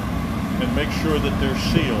can, and make sure that they're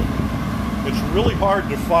sealed. It's really hard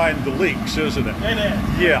to find the leaks, isn't it? It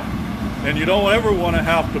is. Yeah. And you don't ever want to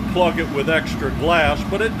have to plug it with extra glass,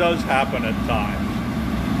 but it does happen at times.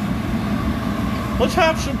 Let's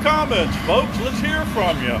have some comments, folks. Let's hear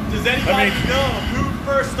from you. Does anybody know who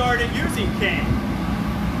first started using cane?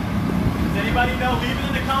 Does anybody know? Leave it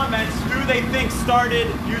in the comments who they think started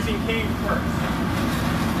using cane first.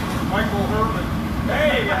 Michael Herman.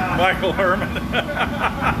 Hey, Michael Herman.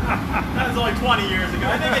 that was only 20 years ago.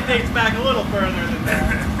 I think it dates back a little further than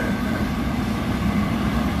that.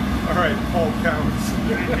 All right, Paul counts.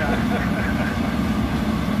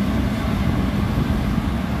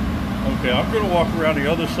 Okay, I'm going to walk around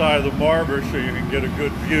the other side of the marber so you can get a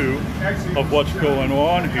good view of what's going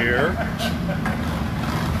on here.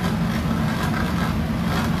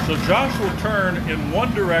 So Josh will turn in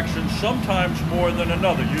one direction, sometimes more than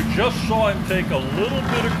another. You just saw him take a little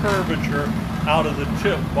bit of curvature out of the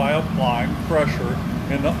tip by applying pressure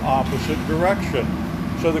in the opposite direction.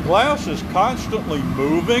 So the glass is constantly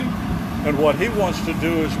moving, and what he wants to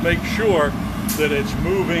do is make sure that it's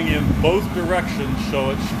moving in both directions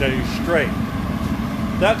so it stays straight.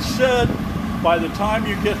 That said, by the time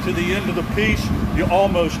you get to the end of the piece, you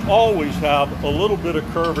almost always have a little bit of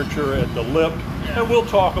curvature at the lip, and we'll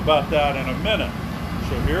talk about that in a minute.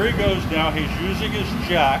 So here he goes now. He's using his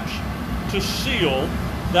jacks to seal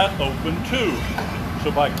that open tube.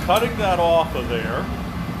 So by cutting that off of there,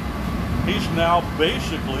 he's now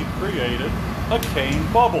basically created a cane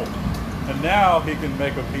bubble. And now he can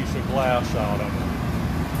make a piece of glass out of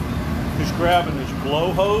it. He's grabbing his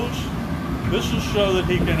blow hose. This is so that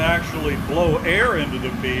he can actually blow air into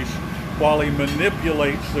the piece while he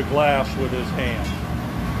manipulates the glass with his hand.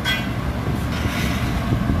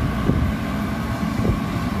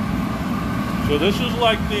 So this is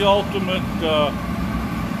like the ultimate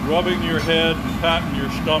rubbing your head and patting your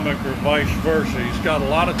stomach or vice versa. He's got a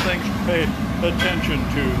lot of things to pay attention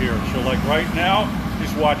to here. So like right now,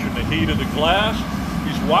 he's watching the heat of the glass.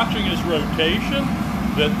 He's watching his rotation,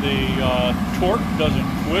 that the torque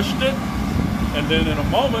doesn't twist it. And then in a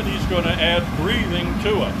moment, he's going to add breathing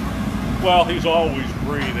to it. Well, he's always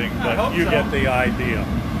breathing, but you get the idea.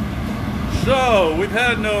 So we've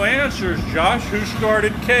had no answers, Josh. Who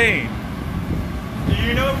started cane? Do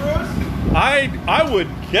you know, Bruce? I would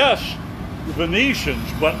guess the Venetians,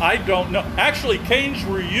 but I don't know. Actually, canes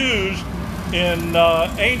were used in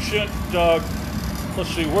ancient, let's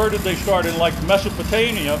see, where did they start? In like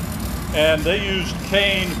Mesopotamia, and they used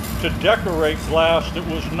cane to decorate glass that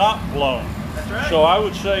was not blown. That's right. So I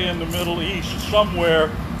would say in the Middle East, somewhere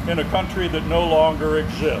in a country that no longer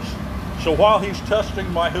exists. So while he's testing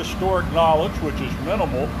my historic knowledge, which is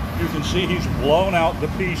minimal, you can see he's blown out the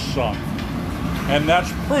piece some. And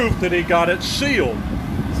that's proof that he got it sealed.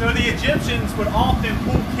 So the Egyptians would often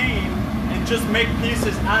pull cane and just make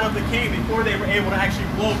pieces out of the cane before they were able to actually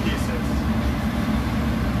blow pieces.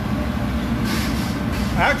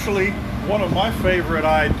 Actually, one of my favorite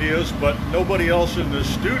ideas, but nobody else in the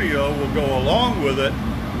studio will go along with it,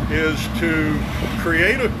 is to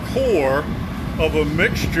create a core of a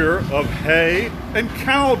mixture of hay and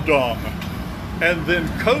cow dung, and then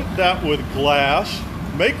coat that with glass,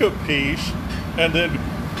 make a piece, and then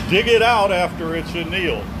dig it out after it's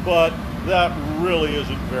annealed. But that really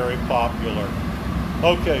isn't very popular.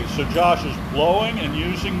 Okay, so Josh is blowing and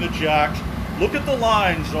using the jacks. Look at the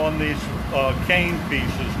lines on these cane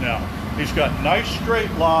pieces now. He's got nice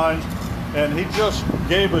straight lines, and he just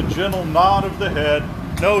gave a gentle nod of the head.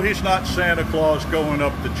 No, he's not Santa Claus going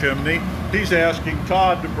up the chimney. He's asking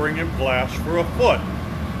Todd to bring him glass for a foot.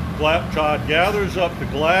 Todd gathers up the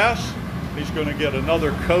glass. He's going to get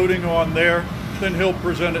another coating on there. Then he'll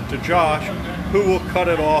present it to Josh, who will cut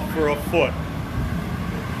it off for a foot.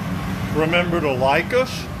 Remember to like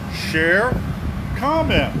us, share,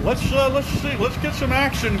 comment. Let's see. Let's get some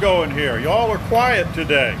action going here. Y'all are quiet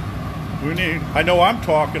today. I know I'm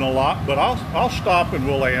talking a lot, but I'll stop and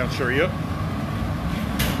we'll answer you.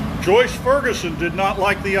 Joyce Ferguson did not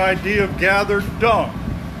like the idea of gathered dung.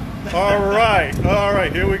 All right,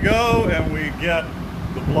 here we go, and we get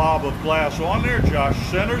the blob of glass on there. Josh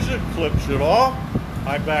centers it, clips it off.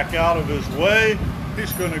 I back out of his way.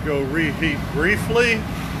 He's going to go reheat briefly.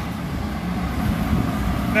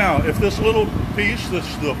 Now, if this little piece,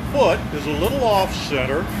 that's the foot, is a little off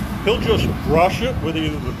center, he'll just brush it with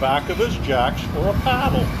either the back of his jacks or a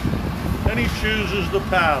paddle. Then he chooses the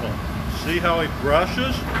paddle. See how he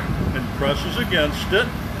brushes and presses against it.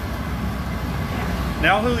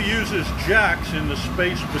 Now he'll use his jacks in the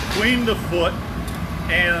space between the foot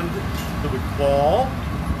and the ball.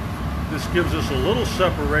 This gives us a little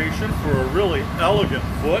separation for a really elegant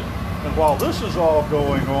foot. And while this is all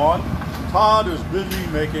going on, Todd is busy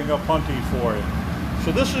making a punty for him.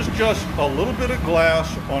 So this is just a little bit of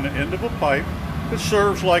glass on the end of a pipe. It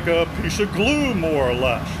serves like a piece of glue, more or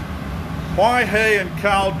less. Why hay and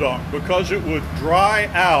cow dung? Because it would dry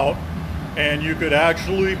out and you could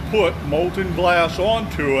actually put molten glass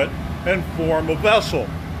onto it and form a vessel.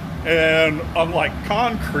 And unlike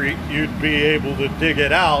concrete, you'd be able to dig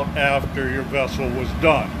it out after your vessel was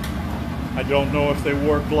done. I don't know if they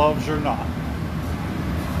wore gloves or not.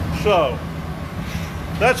 So,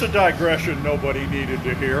 that's a digression nobody needed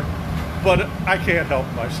to hear, but I can't help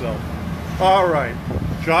myself. All right,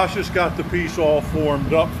 Josh has got the piece all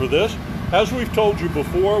formed up for this. As we've told you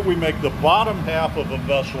before, we make the bottom half of a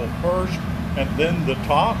vessel first and then the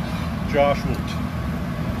top. Josh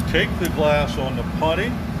will take the glass on the putty,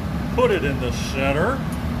 put it in the center.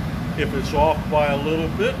 If it's off by a little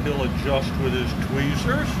bit, he'll adjust with his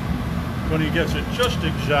tweezers. When he gets it just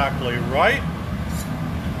exactly right,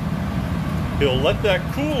 he'll let that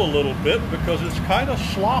cool a little bit because it's kind of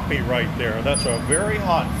sloppy right there. That's a very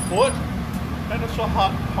hot foot and it's a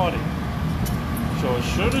hot putty. So as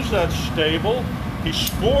soon as that's stable, he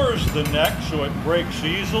scores the neck so it breaks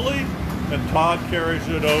easily, and Todd carries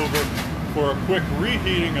it over for a quick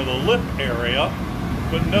reheating of the lip area,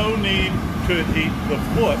 but no need to heat the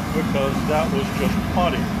foot because that was just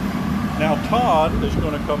putty. Now Todd is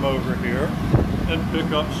going to come over here and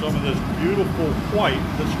pick up some of this beautiful white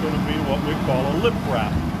that's going to be what we call a lip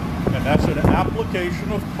wrap. And that's an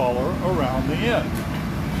application of color around the end.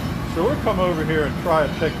 So we'll come over here and try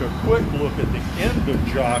to take a quick look at the end of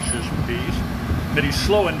Josh's piece. And he's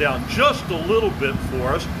slowing down just a little bit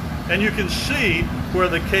for us. And you can see where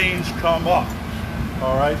the canes come up.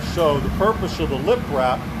 All right, so the purpose of the lip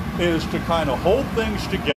wrap is to kind of hold things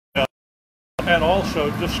together and also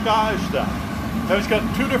disguise them. Now he's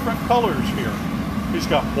got two different colors here. He's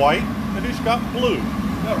got white and he's got blue.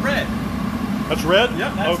 No, red. That's red?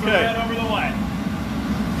 Yep, that's okay. The red over the white.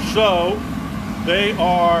 So they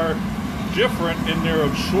are different in their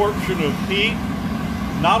absorption of heat.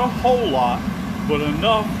 Not a whole lot, but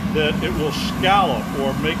enough that it will scallop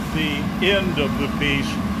or make the end of the piece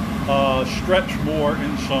stretch more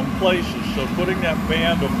in some places. So putting that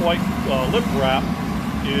band of white lip wrap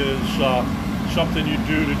is something you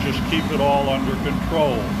do to just keep it all under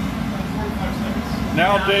control.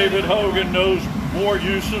 Now David Hogan knows more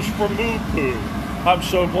uses for moo poo. I'm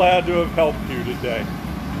so glad to have helped you today.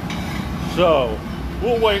 So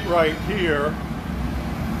we'll wait right here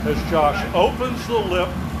as Josh opens the lip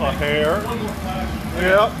a hair.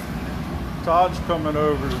 Yep. Todd's coming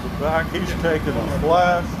over to the back. He's taking a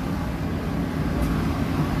flash.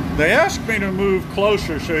 They asked me to move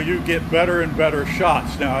closer so you get better and better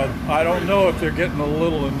shots. Now, I don't know if they're getting a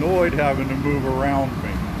little annoyed having to move around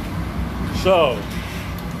me. So,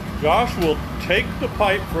 Josh will take the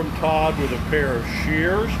pipe from Todd with a pair of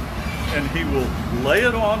shears and he will lay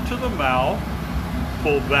it onto the mouth,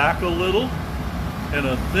 pull back a little, and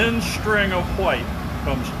a thin string of white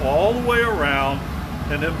comes all the way around,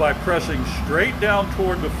 and then by pressing straight down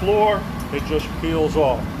toward the floor, it just peels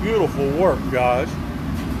off. Beautiful work, guys.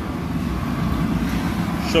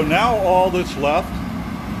 So now all that's left,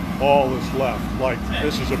 like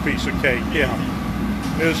this is a piece of cake,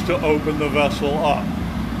 yeah, is to open the vessel up.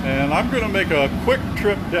 And I'm going to make a quick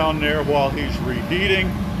trip down there while he's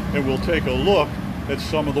reheating, and we'll take a look at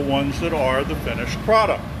some of the ones that are the finished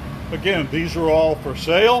product. Again, these are all for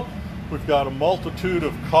sale. We've got a multitude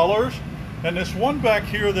of colors, and this one back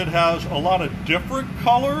here that has a lot of different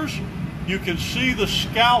colors, you can see the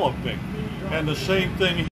scalloping, and the same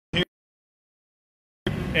thing here.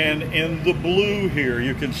 And in the blue here,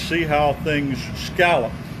 you can see how things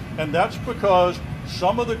scallop. And that's because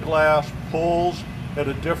some of the glass pulls at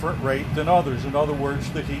a different rate than others. In other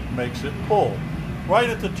words, the heat makes it pull. Right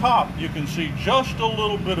at the top, you can see just a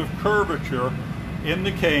little bit of curvature in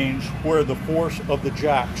the canes where the force of the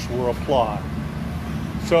jacks were applied.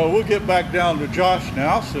 So we'll get back down to Josh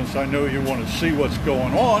now, since I know you want to see what's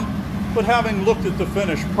going on. But having looked at the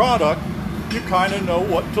finished product, you kind of know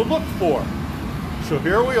what to look for. So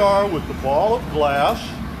here we are with the ball of glass,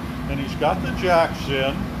 and he's got the jacks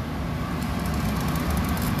in.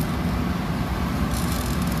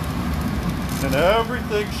 And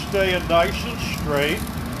everything's staying nice and straight.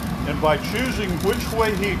 And by choosing which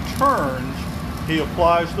way he turns, he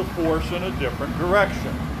applies the force in a different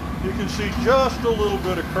direction. You can see just a little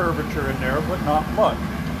bit of curvature in there, but not much.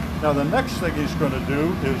 Now the next thing he's going to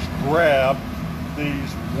do is grab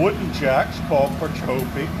these wooden jacks called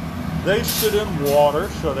parchopi. They sit in water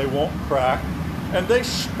so they won't crack, and they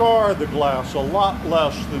scar the glass a lot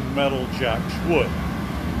less than metal jacks would.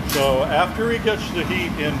 So after he gets the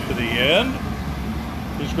heat into the end,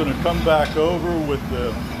 he's going to come back over with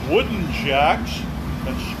the wooden jacks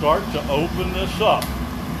and start to open this up.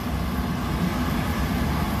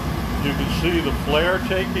 You can see the flare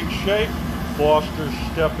taking shape, Foster's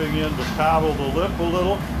stepping in to paddle the lip a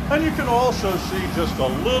little, and you can also see just a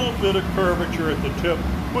little bit of curvature at the tip,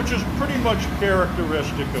 which is pretty much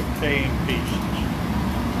characteristic of cane pieces.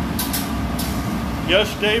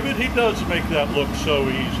 Yes, David, he does make that look so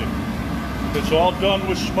easy. It's all done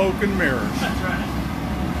with smoke and mirrors. That's right.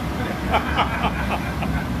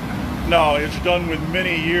 No, it's done with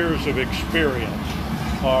many years of experience.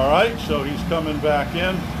 All right, so he's coming back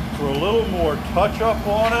in for a little more touch up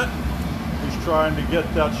on it. trying to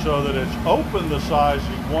get that so that it's open the size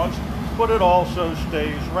he wants, but it also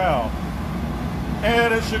stays round.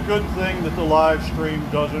 And it's a good thing that the live stream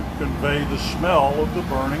doesn't convey the smell of the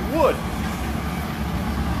burning wood.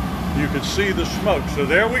 You can see the smoke. So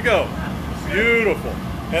there we go. Beautiful.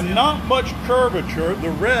 And not much curvature.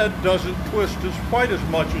 The red doesn't twist quite as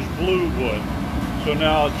much as blue would. So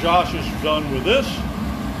now Josh is done with this.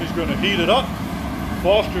 He's going to heat it up.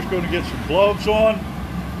 Foster's going to get some gloves on.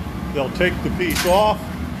 They'll take the piece off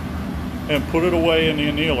and put it away in the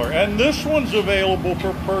annealer. And this one's available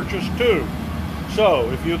for purchase too. So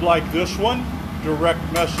if you'd like this one, direct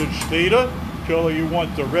message Theta. Tell her you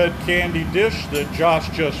want the red candy dish that Josh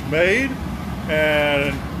just made.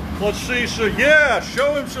 And let's see, so yeah,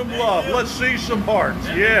 show him some love. Let's see some hearts.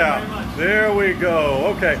 Yeah, there we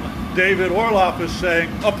go. Okay, David Orloff is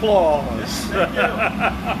saying applause. Thank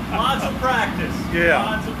you. Lots of practice. Yeah.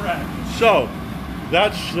 Lots of practice. So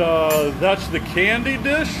that's the candy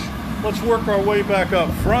dish. Let's work our way back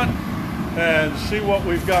up front and see what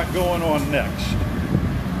we've got going on next.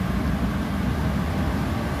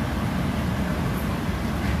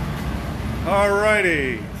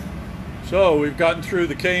 Alrighty. So we've gotten through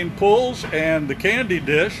the cane pulls and the candy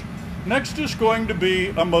dish. Next is going to be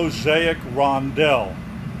a mosaic rondelle.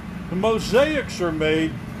 The mosaics are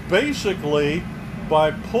made basically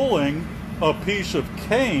by pulling a piece of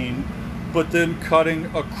cane but then cutting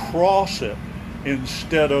across it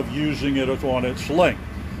instead of using it on its length.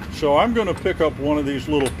 So I'm going to pick up one of these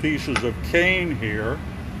little pieces of cane here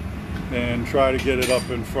and try to get it up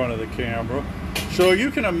in front of the camera. So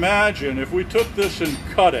you can imagine if we took this and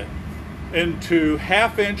cut it into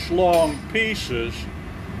 1/2-inch long pieces,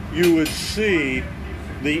 you would see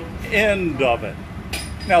the end of it.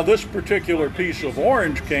 Now this particular piece of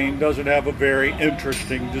orange cane doesn't have a very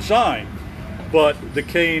interesting design, but the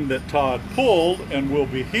cane that Todd pulled and will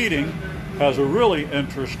be heating has a really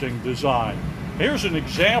interesting design. Here's an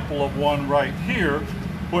example of one right here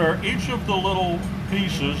where each of the little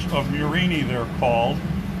pieces of Murrini, they're called,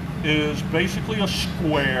 is basically a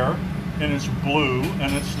square and it's blue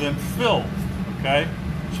and it's then filled. Okay,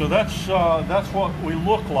 so that's what we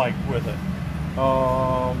look like with it.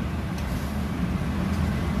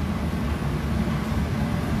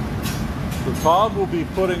 So Todd will be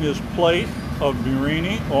putting his plate of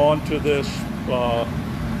Murrini onto this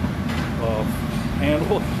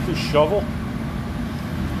handle, the shovel,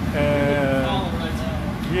 and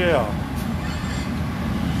yeah,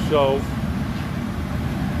 so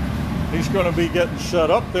he's going to be getting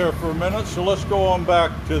set up there for a minute. So let's go on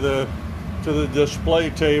back to the display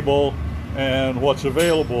table and what's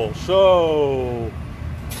available. So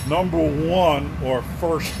number one, or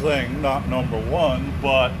first thing, not number one,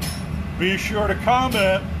 but be sure to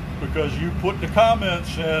comment, because you put the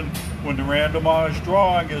comments in when the randomized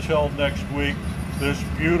drawing is held next week. This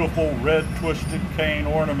beautiful red twisted cane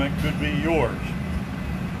ornament could be yours.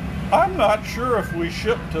 I'm not sure if we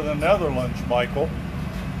ship to the Netherlands, Michael.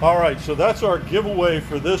 All right, so that's our giveaway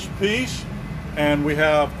for this piece. And we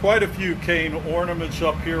have quite a few cane ornaments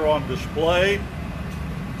up here on display.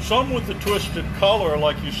 Some with the twisted color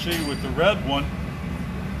like you see with the red one.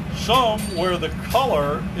 Some where the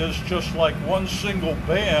color is just like one single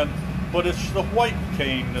band, but it's the white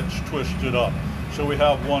cane that's twisted up. So we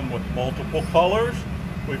have one with multiple colors.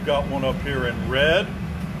 We've got one up here in red,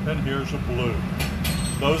 and here's a blue.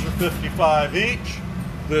 Those are $55 each.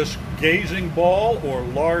 This gazing ball or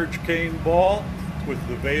large cane ball with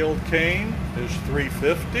the veiled cane is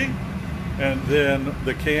 $3.50. And then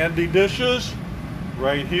the candy dishes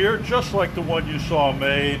right here, just like the one you saw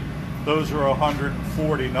made, those are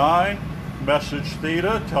 $149. Message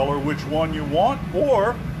Theta, tell her which one you want,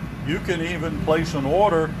 or you can even place an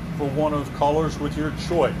order for one of the colors with your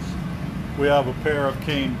choice. We have a pair of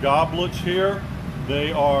cane goblets here.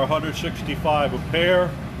 They are $165 a pair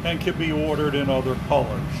and can be ordered in other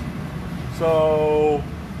colors. So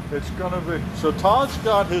it's gonna be, so Todd's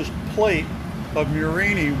got his plate of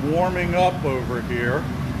Murrini warming up over here,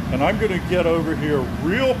 and I'm gonna get over here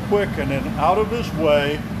real quick and then out of his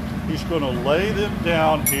way. He's gonna lay them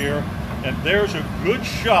down here, and there's a good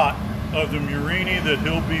shot of the Murrini that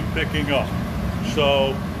he'll be picking up.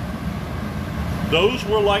 So those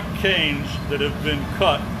were like canes that have been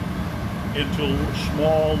cut into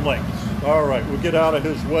small lengths. All right, we'll get out of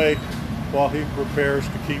his way while he prepares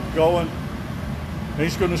to keep going. And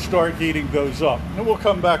he's going to start heating those up. And we'll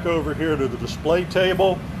come back over here to the display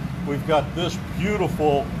table. We've got this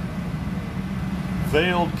beautiful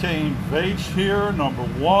veiled cane vase here, number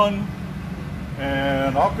one.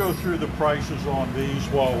 And I'll go through the prices on these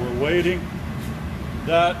while we're waiting.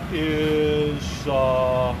 That is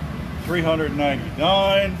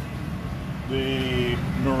 $399. The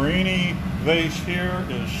Murrini vase here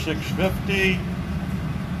is $6.50.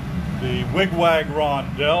 The wigwag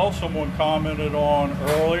rondelle, someone commented on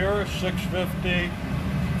earlier, $6.50.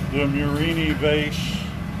 The Murrini vase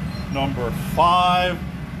number 5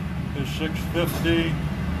 is $6.50.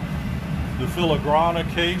 The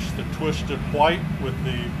filigrana case, the twisted white with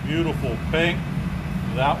the beautiful pink,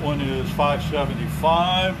 that one is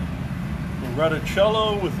 $5.75. The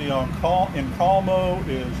Reticello with the Encalmo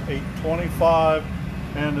is $8.25,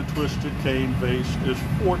 and the twisted cane vase is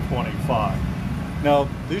 $4.25. Now,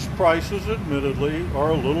 these prices admittedly are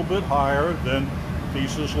a little bit higher than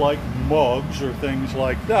pieces like mugs or things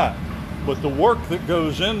like that, but the work that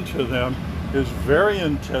goes into them is very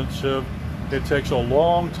intensive. It takes a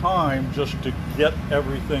long time just to get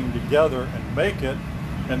everything together and make it,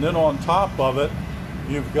 and then on top of it,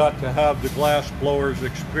 you've got to have the glass blowers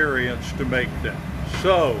experience to make them.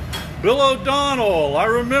 So, Bill O'Donnell, I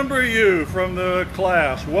remember you from the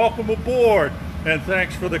class. Welcome aboard, and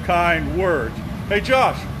thanks for the kind words. Hey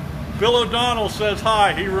Josh, Bill O'Donnell says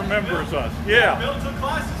hi, he remembers us. Yeah. Bill took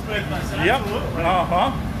classes with us, yep.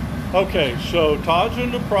 Absolutely. Okay, so Todd's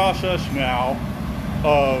in the process now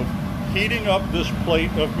of heating up this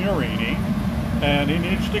plate of Murrini, and he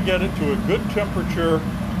needs to get it to a good temperature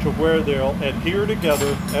to where they'll adhere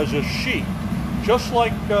together as a sheet, just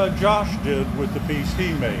like Josh did with the piece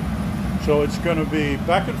he made. So it's going to be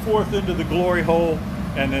back and forth into the glory hole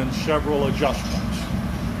and then several adjustments.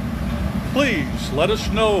 Please let us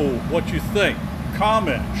know what you think.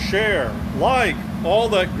 Comment, share, like, all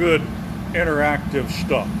that good interactive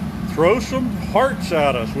stuff. Throw some hearts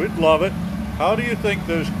at us, we'd love it. How do you think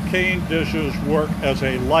those cane dishes work as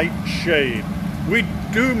a light shade? We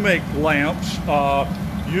do make lamps,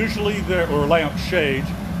 usually or lamp shades.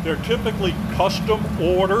 They're typically custom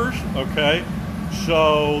orders, okay?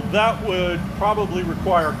 So that would probably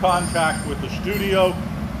require contact with the studio.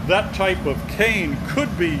 That type of cane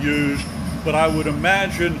could be used, but I would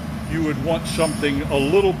imagine you would want something a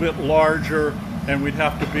little bit larger, and we'd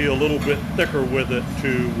have to be a little bit thicker with it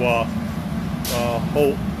to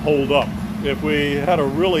hold up. If we had a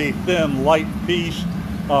really thin, light piece,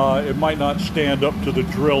 it might not stand up to the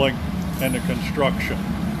drilling and the construction.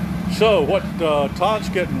 So what Todd's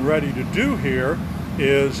getting ready to do here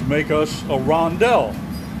is make us a rondelle.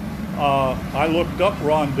 I looked up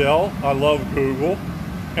rondelle, I love Google,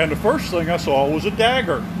 and the first thing I saw was a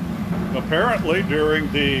dagger. Apparently during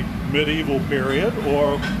the medieval period,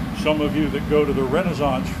 or some of you that go to the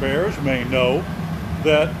Renaissance fairs may know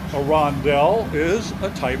that a rondelle is a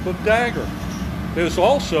type of dagger. It's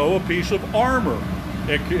also a piece of armor.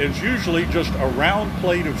 It is usually just a round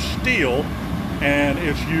plate of steel, and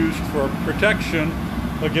it's used for protection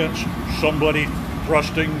against somebody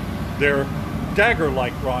thrusting their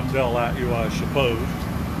dagger-like rondelle at you, I suppose.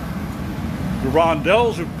 The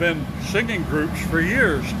rondelles have been singing groups for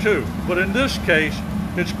years too, but in this case,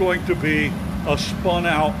 it's going to be a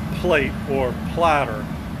spun-out plate or platter,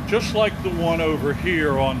 just like the one over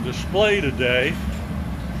here on display today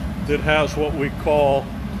that has what we call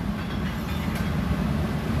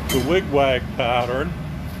the wigwag pattern.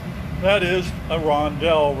 That is a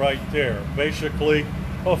rondelle right there, basically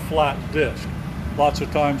a flat disc. Lots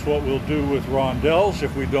of times what we'll do with rondelles,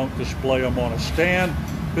 if we don't display them on a stand,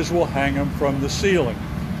 is we'll hang them from the ceiling.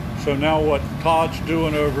 So now what Todd's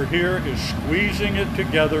doing over here is squeezing it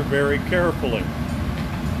together very carefully.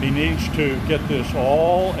 He needs to get this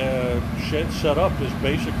all set up as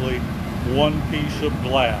basically one piece of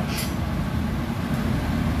glass.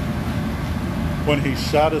 When he's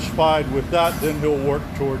satisfied with that, then he'll work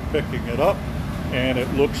toward picking it up. And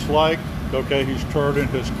it looks like, okay, he's turning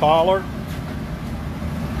his collar.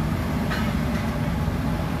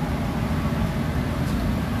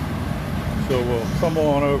 So we'll come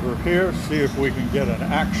on over here, see if we can get an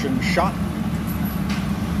action shot.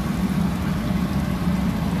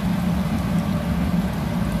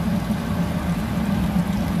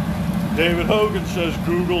 David Hogan says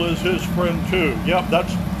Google is his friend too. Yep,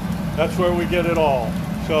 that's where we get it all.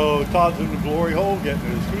 So Todd's in the glory hole, getting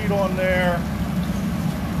his heat on there,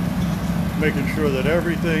 making sure that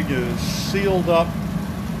everything is sealed up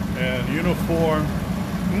and uniform.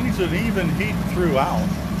 He needs an even heat throughout.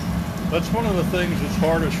 That's one of the things that's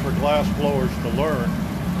hardest for glass blowers to learn,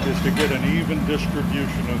 is to get an even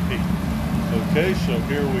distribution of heat. Okay, so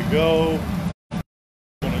here we go. He's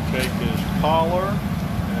going to take his collar,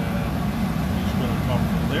 and he's going to come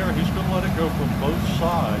from there. He's going to let it go from both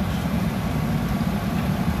sides.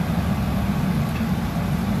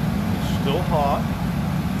 It's still hot,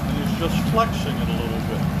 and he's just flexing it a little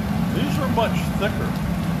bit. These are much thicker.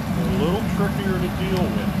 They're a little trickier to deal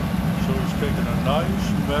with. So he's taking a nice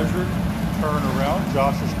measured turn around.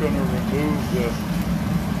 Josh is going to remove the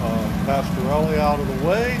pastorelli out of the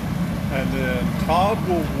way, and then Todd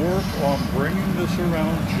will work on bringing this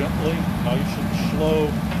around gently, nice and slow,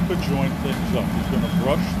 to join things up. He's going to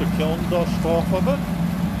brush the kiln dust off of it.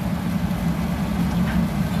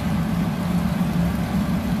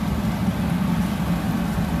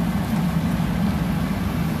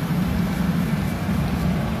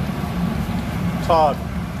 Todd,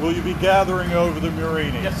 will you be gathering over the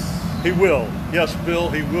Murrini? Yes. He will. Yes, Bill,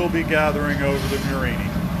 he will be gathering over the Murrini.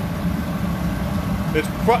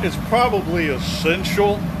 It's probably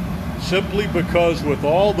essential simply because with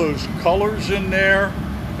all those colors in there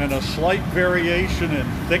and a slight variation in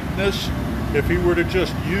thickness, if he were to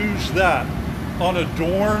just use that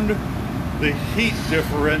unadorned, the heat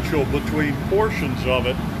differential between portions of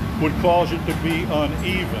it would cause it to be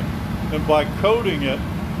uneven. And by coating it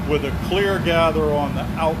with a clear gather on the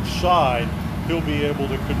outside, he'll be able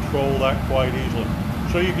to control that quite easily.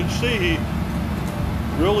 So you can see he's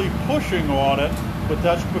really pushing on it, but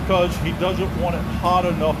that's because he doesn't want it hot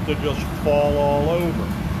enough to just fall all over.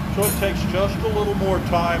 So it takes just a little more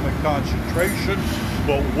time and concentration,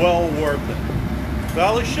 but well worth it.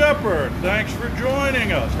 Valley Shepherd, thanks for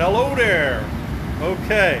joining us. Hello there.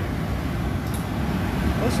 Okay.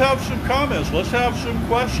 Let's have some comments. Let's have some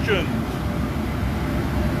questions.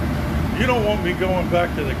 You don't want me going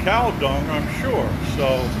back to the cow dung, I'm sure.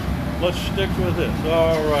 So let's stick with this.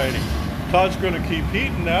 All righty. Todd's going to keep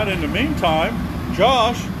heating that. In the meantime,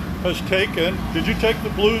 Josh has taken, did you take the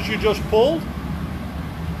blues you just pulled?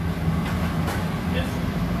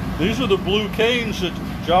 Yes. These are the blue canes that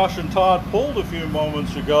Josh and Todd pulled a few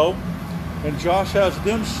moments ago. And Josh has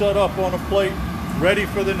them set up on a plate ready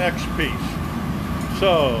for the next piece.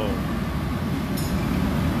 So,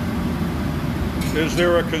 is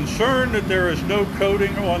there a concern that there is no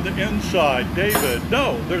coating on the inside, David?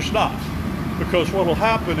 No, there's not. Because what will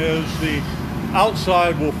happen is the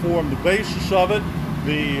outside will form the basis of it.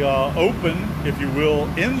 The open, if you will,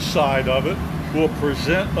 inside of it will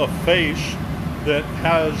present a face that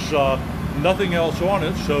has nothing else on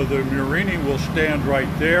it, so the Murrini will stand right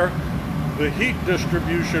there. The heat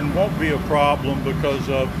distribution won't be a problem because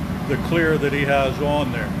of the clear that he has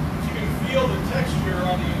on there. You can feel the texture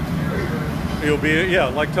on the interior. You'll be, yeah,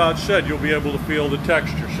 like Todd said, you'll be able to feel the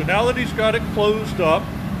texture. So now that he's got it closed up,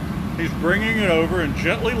 he's bringing it over and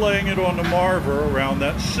gently laying it on the marver around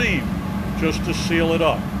that seam, just to seal it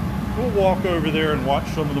up. We'll walk over there and watch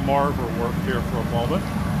some of the marver work here for a moment.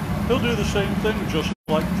 He'll do the same thing just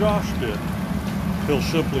like Josh did. He'll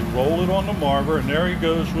simply roll it on the marver, and there he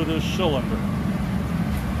goes with his cylinder.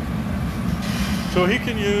 So he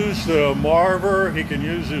can use the marver, he can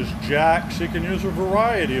use his jacks, he can use a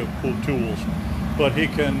variety of tools, but he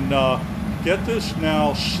can get this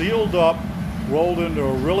now sealed up, rolled into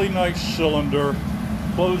a really nice cylinder,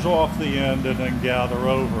 close off the end, and then gather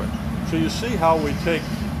over it. So you see how we take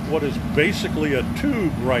what is basically a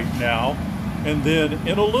tube right now, and then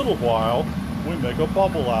in a little while, we make a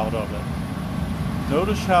bubble out of it.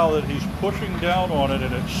 Notice how that he's pushing down on it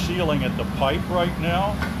and it's sealing at the pipe right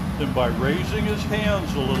now. Then by raising his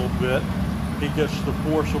hands a little bit, he gets the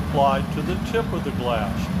force applied to the tip of the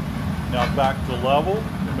glass. Now back to level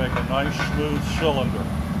and make a nice smooth cylinder.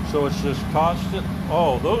 So it's this constant,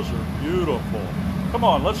 oh, those are beautiful. Come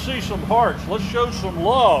on, let's see some hearts. Let's show some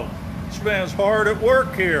love. This man's hard at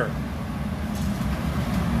work here.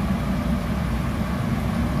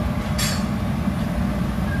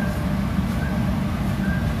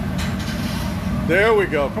 There we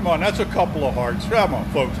go. Come on, that's a couple of hearts. Come on,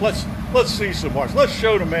 folks. Let's see some hearts. Let's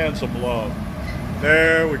show the man some love.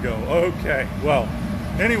 There we go. Okay. Well,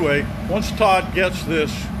 anyway, once Todd gets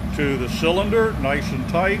this to the cylinder, nice and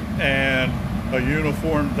tight, and a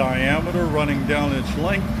uniform diameter running down its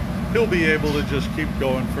length, he'll be able to just keep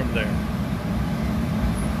going from there.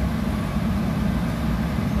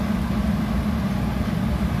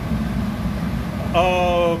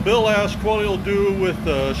 Bill asked what he'll do with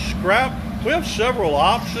the scrap. We have several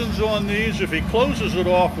options on these. If he closes it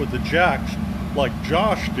off with the jacks like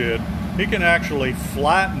Josh did, he can actually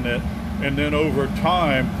flatten it and then over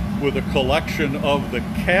time with a collection of the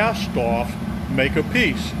cast off make a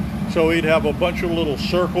piece. So he'd have a bunch of little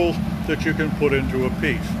circles that you can put into a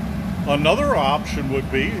piece. Another option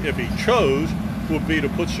would be, if he chose, would be to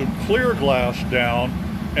put some clear glass down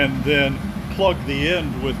and then plug the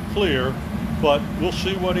end with clear, but we'll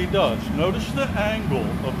see what he does. Notice the angle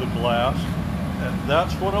of the glass, and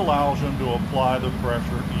that's what allows him to apply the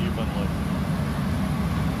pressure evenly.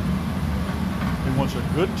 He wants a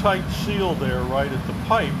good tight seal there right at the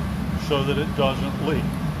pipe so that it doesn't leak.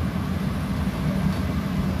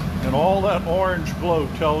 And all that orange glow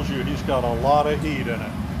tells you he's got a lot of heat in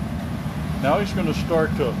it. Now he's going to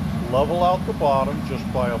start to level out the bottom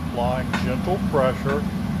just by applying gentle pressure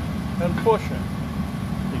and pushing.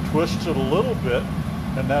 He twists it a little bit,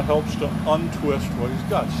 and that helps to untwist what he's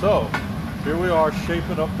got. So here we are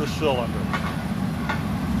shaping up the cylinder.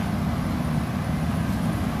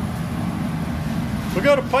 We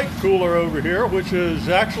got a pipe cooler over here, which is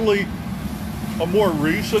actually a more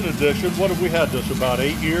recent addition. What have we had this, about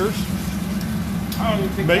 8 years? I don't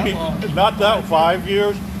even think Maybe that long. not that, 5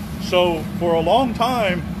 years. So for a long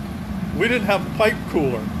time, we didn't have a pipe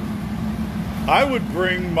cooler. I would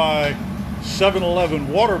bring my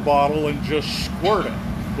 7-Eleven water bottle and just squirt it.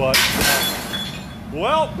 But,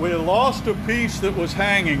 well, we lost a piece that was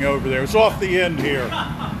hanging over there. It's off the end here.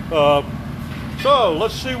 So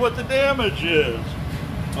let's see what the damage is.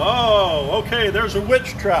 Oh, okay, there's a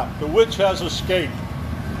witch trap. The witch has escaped.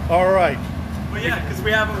 All right. Well, yeah, because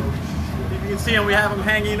we have them, if you can see them, we have them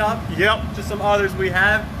hanging up. Yep. Just some others we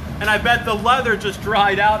have. And I bet the leather just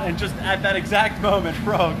dried out and just at that exact moment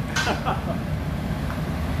broke.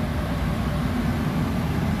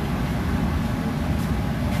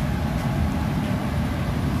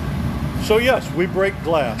 So yes, we break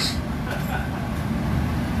glass.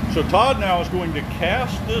 So Todd now is going to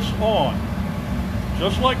cast this on.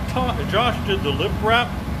 Just like Josh did the lip wrap,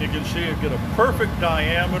 you can see it get a perfect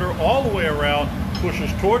diameter all the way around,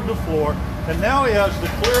 pushes toward the floor, and now he has the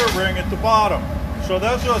clear ring at the bottom. So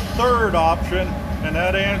that's a third option, and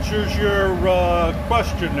that answers your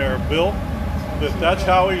question there, Bill. That's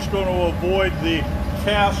how he's going to avoid the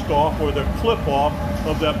cast off or the clip off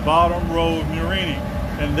of that bottom row of Murrini.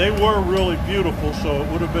 And they were really beautiful, so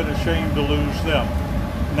it would have been a shame to lose them.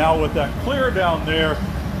 Now with that clear down there,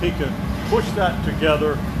 he can push that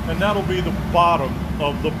together, and that'll be the bottom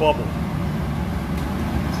of the bubble.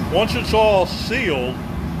 Once it's all sealed,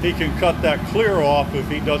 he can cut that clear off if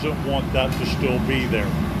he doesn't want that to still be there.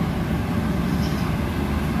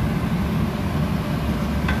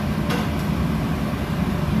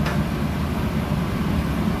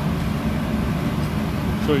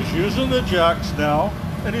 So he's using the jacks now,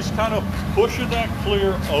 and he's kind of pushing that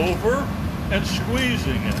clear over and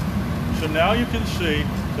squeezing it. So now you can see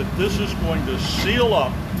that this is going to seal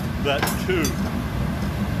up that tube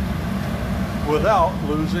without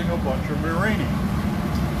losing a bunch of Murrini.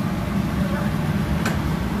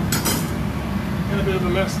 Got a bit of a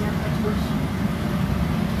mess there, experts.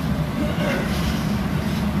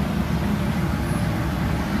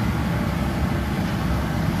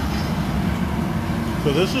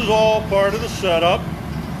 So this is all part of the setup.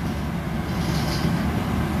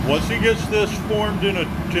 Once he gets this formed into a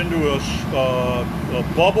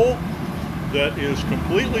bubble that is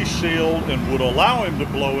completely sealed and would allow him to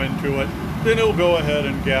blow into it, then he'll go ahead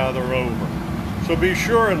and gather over. So be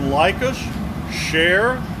sure and like us,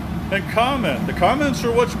 share, and comment. The comments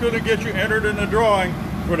are what's going to get you entered in the drawing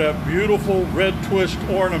for that beautiful red twist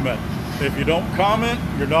ornament. If you don't comment,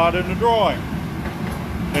 you're not in the drawing.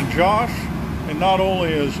 And Josh, and not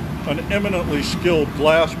only is an eminently skilled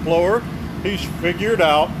glass blower, he's figured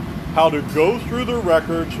out how to go through the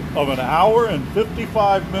records of an 1 and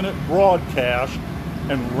 55-minute broadcast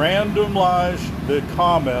and randomize the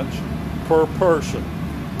comments per person.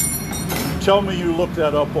 Tell me you looked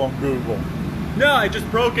that up on Google. No, I just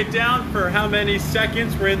broke it down for how many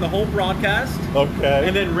seconds were in the whole broadcast. Okay.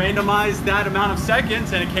 And then randomized that amount of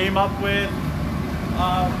seconds, and it came up with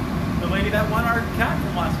the lady that won our cat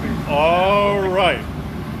from last week. All right.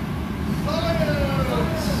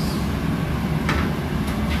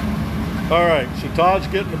 All right, so Todd's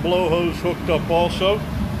getting the blow hose hooked up also.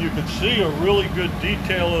 You can see a really good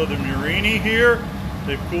detail of the Murrini here.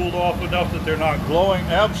 They've cooled off enough that they're not glowing.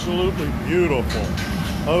 Absolutely beautiful.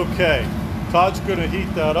 Okay, Todd's gonna heat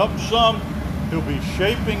that up some. He'll be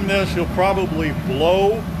shaping this. He'll probably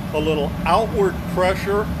blow a little outward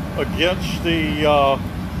pressure against the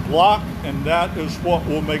block, and that is what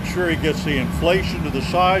will make sure he gets the inflation to the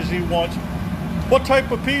size he wants. What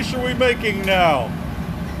type of piece are we making now?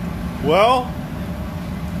 Well,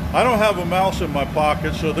 I don't have a mouse in my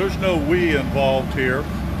pocket, so there's no we involved here,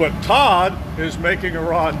 but Todd is making a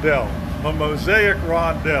rondelle, a mosaic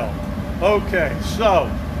rondelle. Okay, so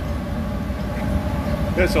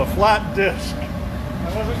it's a flat disc.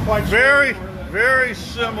 I wasn't quite Very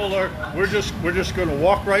similar. We're just going to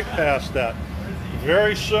walk right past that.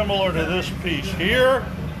 Very similar to this piece here.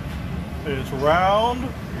 It's round.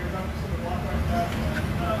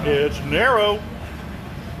 It's narrow.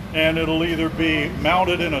 And it'll either be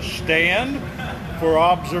mounted in a stand for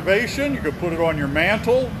observation, you could put it on your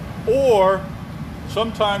mantle, or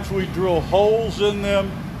sometimes we drill holes in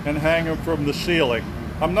them and hang them from the ceiling.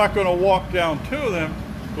 I'm not going to walk down to them,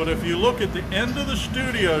 but if you look at the end of the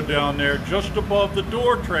studio down there, just above the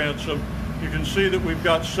door transom, you can see that we've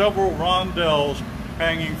got several rondelles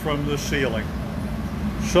hanging from the ceiling.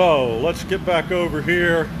 So let's get back over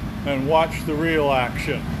here and watch the real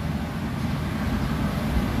action.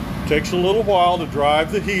 Takes a little while to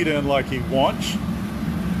drive the heat in like he wants.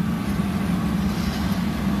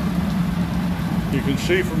 You can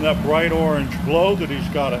see from that bright orange glow that he's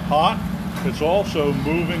got it hot. It's also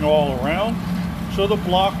moving all around, so the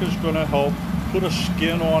block is going to help put a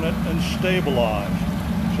skin on it and stabilize.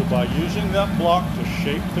 So by using that block to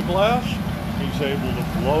shape the glass, he's able to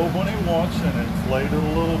blow when he wants and inflate it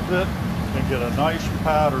a little bit and get a nice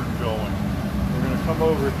pattern going. We're going to come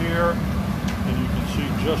over here and you can see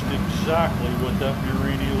just exactly what that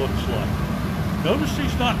Murrini looks like. Notice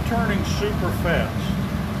he's not turning super fast.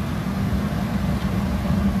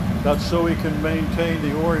 That's so he can maintain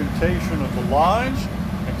the orientation of the lines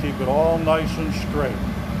and keep it all nice and straight.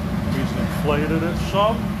 He's inflated it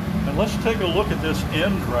some. And let's take a look at this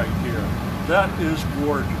end right here. That is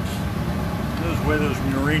gorgeous. This is where those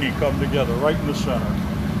Murrini come together, right in the center.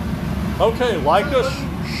 Okay, like us,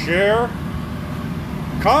 share,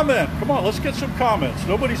 comment. Come on, let's get some comments.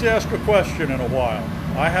 Nobody's asked a question in a while.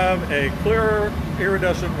 I have a clear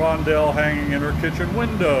iridescent rondelle hanging in her kitchen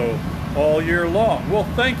window all year long. Well,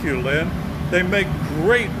 thank you, Lynn. They make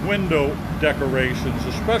great window decorations,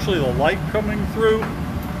 especially the light coming through.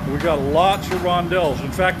 We got lots of rondelles.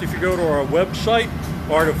 In fact, if you go to our website,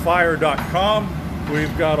 artoffire.com,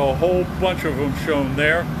 we've got a whole bunch of them shown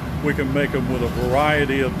there. We can make them with a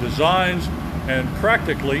variety of designs and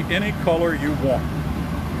practically any color you want.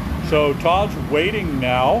 So Todd's waiting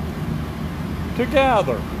now to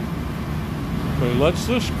gather. So he lets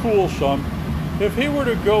this cool some. If he were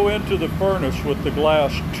to go into the furnace with the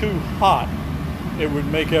glass too hot, it would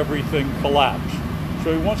make everything collapse.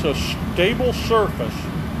 So he wants a stable surface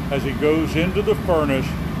as he goes into the furnace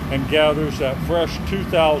and gathers that fresh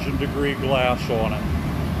 2,000 degree glass on it.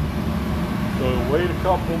 So wait a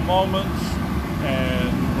couple moments,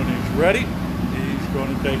 and when he's ready, he's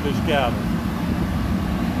going to take his gather.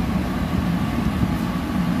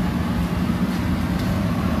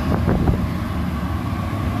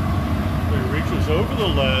 So he reaches over the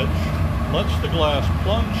ledge, lets the glass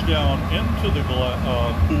plunge down into the pool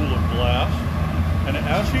of glass, and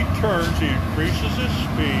as he turns, he increases his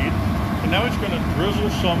speed, and now he's going to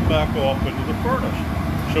drizzle some back off into the furnace.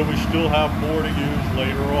 So we still have more to use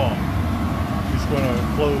later on. He's going to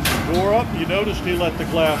close the door up. You noticed he let the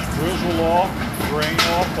glass drizzle off, drain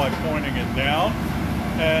off by pointing it down,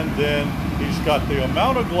 and then he's got the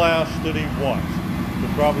amount of glass that he wants.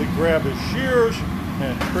 He'll probably grab his shears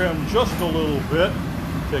and trim just a little bit,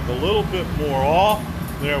 take a little bit more off.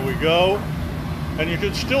 There we go. And you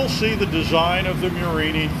can still see the design of the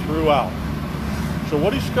Murrini throughout. So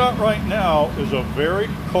what he's got right now is a very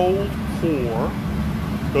cold core,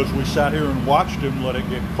 because we sat here and watched him let it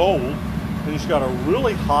get cold, and he's got a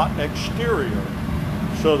really hot exterior.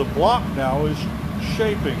 So the block now is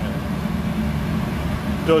shaping it.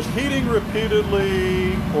 Does heating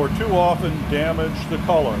repeatedly or too often damage the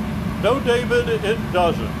color? No, David, it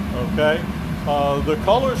doesn't, okay? The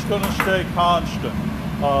color's going to stay constant.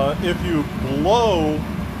 If you blow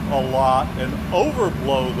a lot and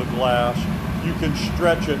overblow the glass, you can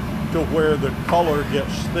stretch it to where the color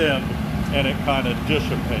gets thinned and it kind of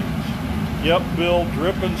dissipates. Yep, Bill,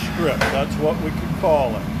 drip and strip, that's what we could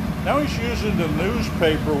call it. Now he's using the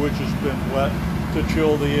newspaper, which has been wet, to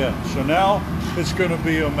chill the end. So now it's going to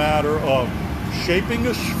be a matter of shaping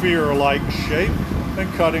a sphere-like shape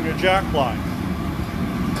and cutting a jack line.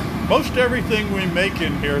 Most everything we make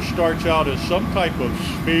in here starts out as some type of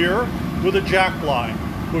sphere with a jack line,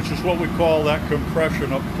 which is what we call that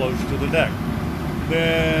compression up close to the neck.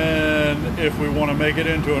 Then if we want to make it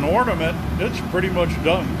into an ornament, it's pretty much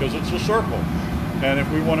done because it's a circle. And if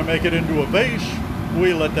we want to make it into a vase,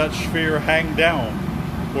 we let that sphere hang down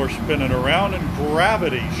or spin it around, and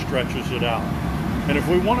gravity stretches it out. And if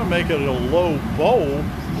we want to make it a low bowl,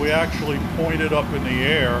 we actually point it up in the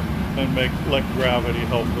air and let gravity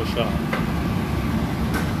help us out.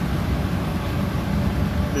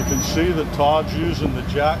 You can see that Todd's using the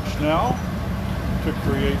jacks now to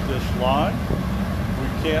create this line. We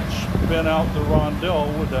can't spin out the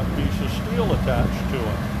rondelle with that piece of steel attached to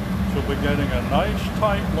it. So we're getting a nice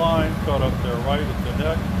tight line cut up there right at the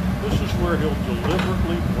neck. This is where he'll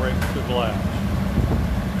deliberately break the glass.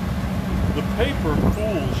 The paper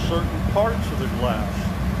cools certain parts of the glass,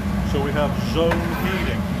 so we have zone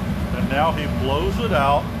heating. And now he blows it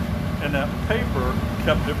out, and that paper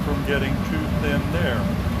kept it from getting too thin there.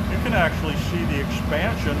 You can actually see the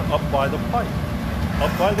expansion up by the pipe.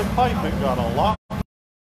 up by the pipe, it got a lot.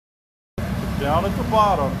 Down at the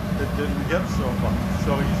bottom, it didn't get so much.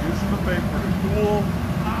 So he's using the paper to cool,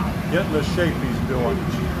 getting the shape he's doing.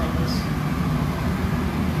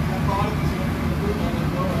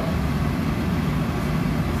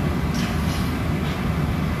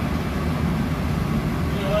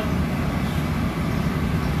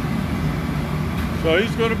 So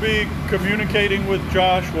he's going to be communicating with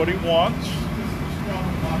Josh what he wants.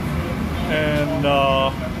 And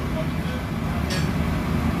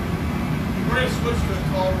we're going to switch to a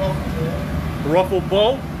tall ruffled bowl. Ruffled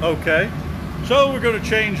bowl? Okay. So we're going to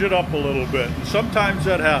change it up a little bit. And sometimes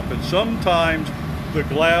that happens. Sometimes the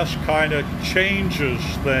glass kind of changes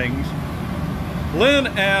things. Lynn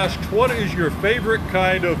asks, what is your favorite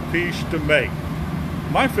kind of piece to make?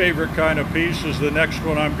 My favorite kind of piece is the next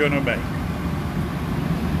one I'm going to make.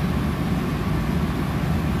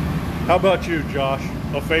 How about you, Josh?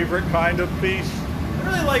 A favorite kind of piece? I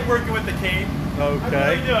really like working with the cane. Okay.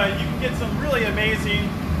 I really do. You can get some really amazing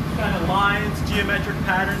kind of lines, geometric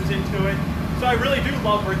patterns into it. So I really do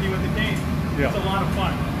love working with the cane. Yeah. It's a lot of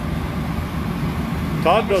fun.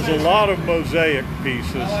 Todd does a lot of mosaic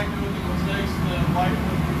pieces. I like doing the mosaics and the white with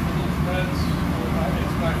the little threads.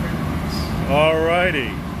 It's my favorite piece. All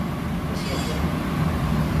righty.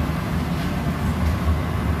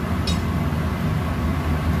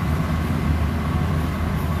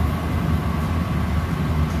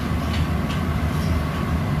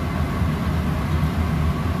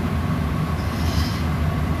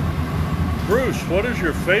 Bruce, what is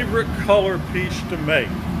your favorite color piece to make?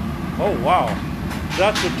 Oh wow,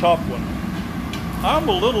 that's a tough one. I'm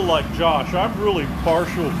a little like Josh. I'm really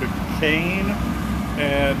partial to cane,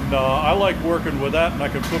 and I like working with that, and I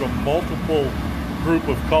can put a multiple group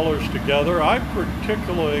of colors together. I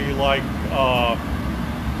particularly like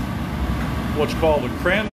what's called a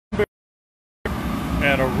cranberry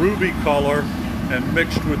and a ruby color and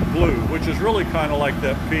mixed with blue, which is really kind of like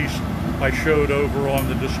that piece I showed over on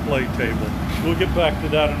the display table. We'll get back to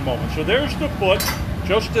that in a moment. So there's the foot,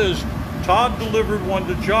 just as Todd delivered one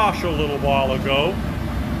to Josh a little while ago.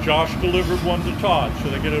 Josh delivered one to Todd. So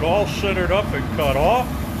they get it all centered up and cut off,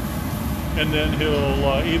 and then he'll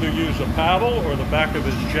either use a paddle or the back of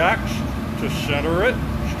his jacks to center it,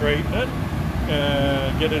 straighten it,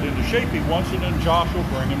 and get it into shape he wants, and then Josh will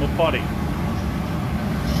bring him a putty.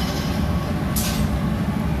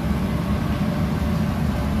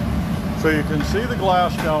 So you can see the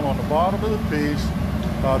glass down on the bottom of the piece.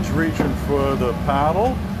 Todd's reaching for the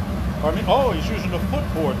paddle. Oh, he's using a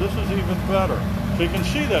footboard. This is even better. So you can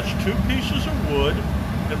see that's two pieces of wood,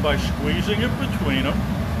 and by squeezing it between them,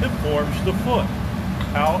 it forms the foot.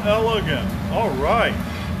 How elegant. All right.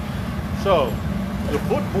 So the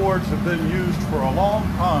footboards have been used for a long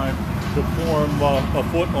time to form a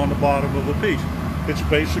foot on the bottom of a piece. It's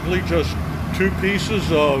basically just two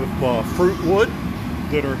pieces of fruit wood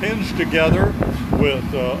that are hinged together with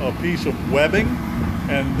a piece of webbing,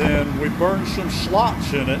 and then we burn some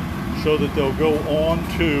slots in it so that they'll go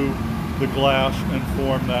onto the glass and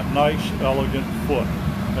form that nice, elegant foot.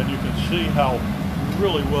 And you can see how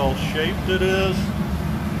really well shaped it is.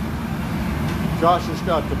 Josh has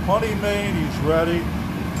got the putty made, he's ready,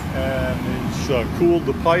 and he's cooled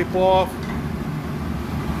the pipe off.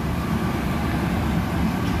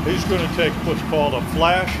 He's going to take what's called a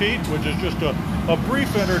flash heat, which is just a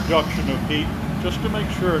brief introduction of heat, just to make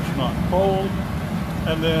sure it's not cold.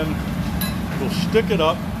 And then we'll stick it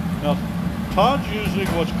up. Now, Todd's using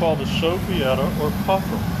what's called a soffietta or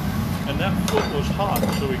puffer. And that foot was hot,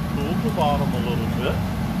 so he cooled the bottom a little bit.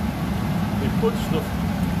 He puts the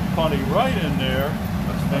putty right in there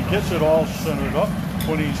and gets it all centered up.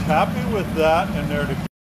 When he's happy with that, and there to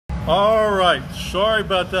all right, sorry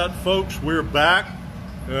about that, folks. We're back.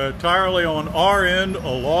 Entirely on our end, a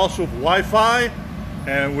loss of Wi-Fi,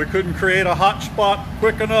 and we couldn't create a hotspot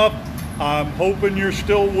quick enough. I'm hoping you're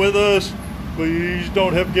still with us. Please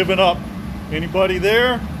don't have given up. Anybody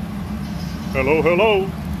there? Hello, hello.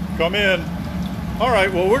 Come in. All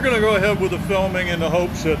right, well, we're going to go ahead with the filming in the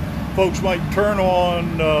hopes that folks might turn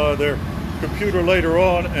on their computer later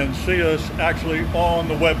on and see us actually on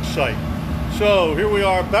the website. So here we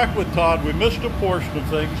are back with Todd. We missed a portion of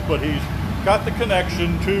things, but he's got the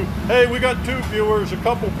connection to, hey, we got 2 viewers, a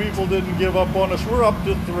couple people didn't give up on us, we're up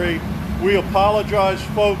to 3. We apologize,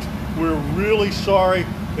 folks, we're really sorry.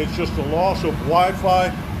 It's just a loss of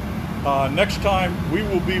Wi-Fi. Next time we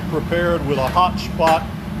will be prepared with a hot spot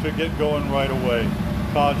to get going right away.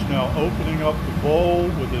 Todd's now opening up the bowl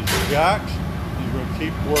with his jacks. He's going to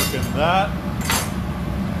keep working that.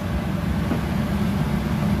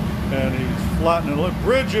 And he's flattening it.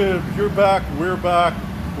 Bridget, you're back, we're back.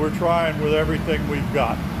 we're trying with everything we've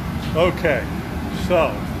got. Okay,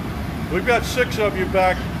 so we've got 6 of you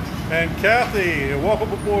back, and Kathy,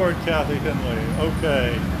 welcome aboard, Kathy Henley.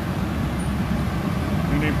 Okay,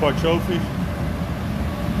 you need trophies?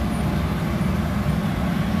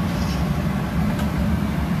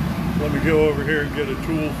 Let me go over here and get a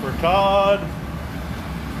tool for Todd.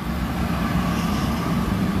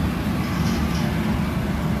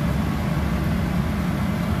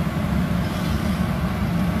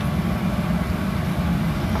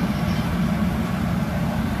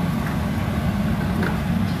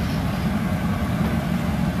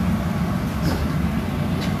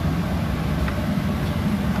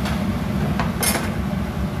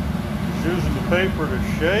 Using the paper to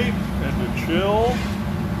shape and to chill.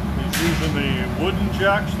 He's using the wooden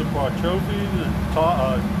jacks, the Parchofi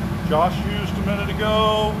that Josh used a minute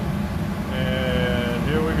ago. And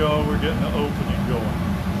here we go, we're getting the opening going.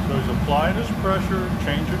 So he's applying his pressure,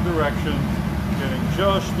 changing direction, getting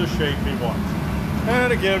just the shape he wants.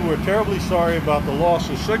 And again, we're terribly sorry about the loss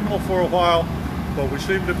of signal for a while, but we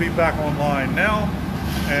seem to be back online now.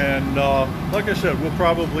 And like I said, we'll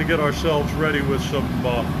probably get ourselves ready with some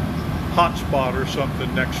hotspot or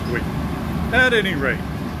something next week. At any rate,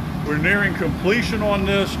 we're nearing completion on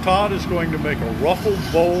this. Todd is going to make a ruffled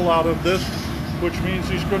bowl out of this, which means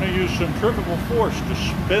he's going to use centrifugal force to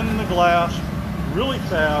spin the glass really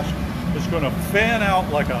fast. It's going to fan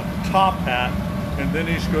out like a top hat, and then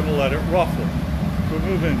he's going to let it ruffle. We'll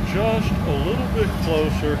move in just a little bit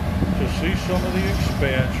closer to see some of the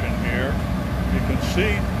expansion here. You can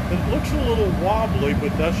see it looks a little wobbly,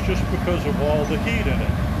 but that's just because of all the heat in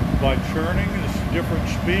it. By churning at different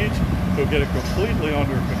speeds, he'll get it completely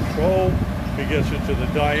under control. He gets it to the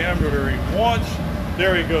diameter he wants.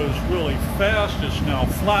 There he goes really fast. It's now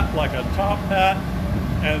flat like a top hat,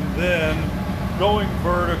 and then going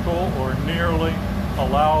vertical or nearly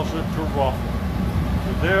allows it to ruffle.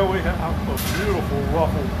 So there we have a beautiful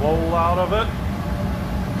ruffled bowl out of it.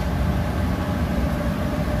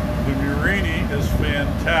 The Murrini is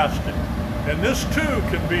fantastic, and this too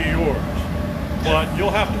can be yours. But you'll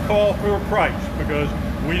have to call for a price because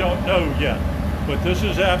we don't know yet. But this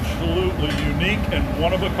is absolutely unique and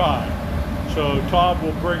one of a kind. So Todd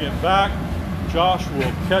will bring it back. Josh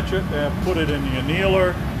will catch it and put it in the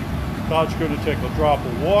annealer. Todd's going to take a drop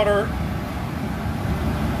of water.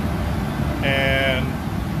 And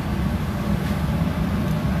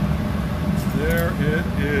there it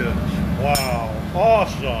is. Wow,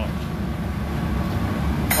 awesome.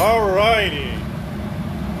 All righty.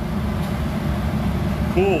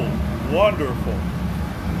 Cool, wonderful.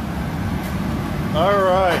 All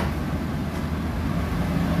right.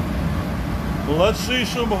 Well, let's see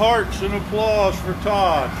some hearts and applause for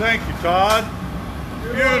Todd. Thank you, Todd.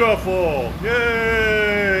 Beautiful.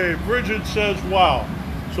 Yay. Bridget says, wow.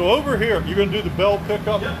 So over here, you're going to do the bell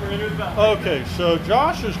pickup? Yep, we're going to do the bell. Okay, so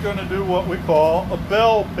Josh is going to do what we call a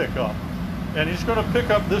bell pickup. And he's going to pick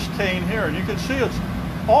up this cane here. And you can see it's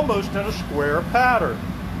almost in a square pattern.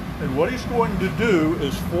 And what he's going to do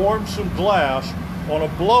is form some glass on a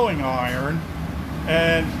blowing iron,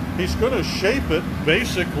 and he's going to shape it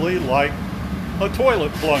basically like a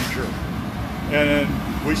toilet plunger. And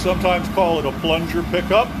we sometimes call it a plunger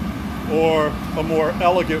pickup, or a more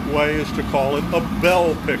elegant way is to call it a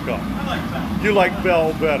bell pickup. I like bell. You like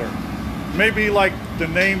bell better. Maybe like the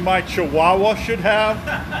name my Chihuahua should have.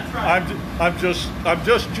 That's right. I'm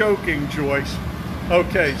just joking, Joyce.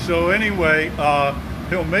 Okay, so anyway,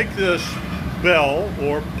 he'll make this bell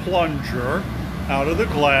or plunger out of the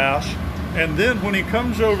glass, and then when he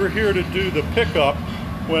comes over here to do the pickup,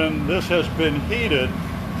 when this has been heated,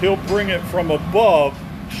 he'll bring it from above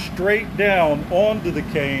straight down onto the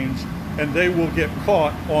canes, and they will get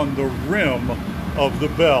caught on the rim of the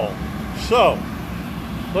bell. So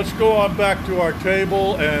let's go on back to our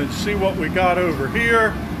table and see what we got over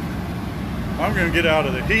here. I'm going to get out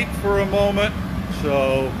of the heat for a moment.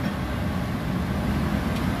 So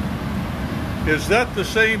is that the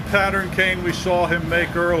same pattern cane we saw him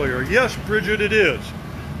make earlier? Yes, Bridget, it is.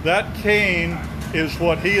 That cane is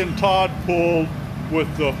what he and Todd pulled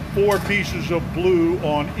with the 4 pieces of blue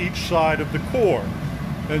on each side of the core.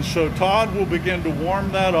 And so Todd will begin to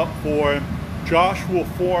warm that up for him. Josh will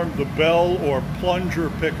form the bell or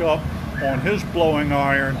plunger pickup on his blowing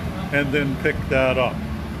iron and then pick that up.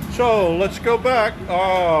 So let's go back.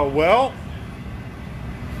 Well,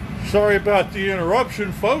 sorry about the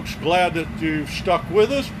interruption, folks. Glad that you've stuck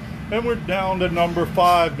with us. And we're down to number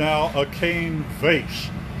 5 now, a cane vase.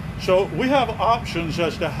 So we have options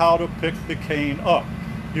as to how to pick the cane up.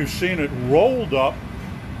 You've seen it rolled up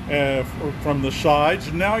from the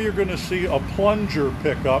sides. Now you're going to see a plunger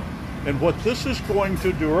pickup And what this is going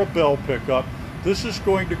to do, or a bell pickup, this is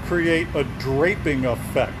going to create a draping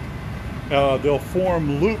effect. They'll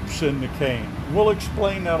form loops in the cane. We'll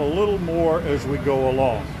explain that a little more as we go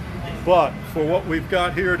along. But for what we've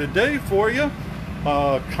got here today for you,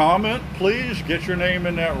 comment, please. Get your name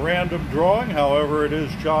in that random drawing, however it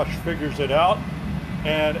is Josh figures it out.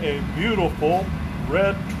 And a beautiful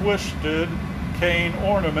red twisted cane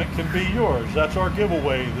ornament can be yours. That's our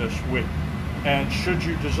giveaway this week. And should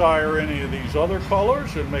you desire any of these other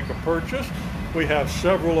colors and make a purchase, we have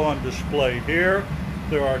several on display here.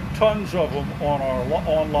 There are tons of them on our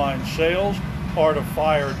online sales,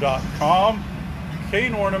 artoffire.com.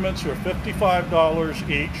 Cane ornaments are $55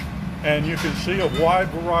 each, and you can see a wide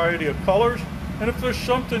variety of colors. And if there's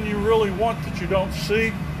something you really want that you don't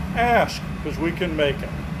see, ask, because we can make it.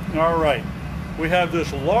 All right, we have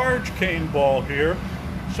this large cane ball here,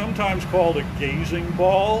 sometimes called a gazing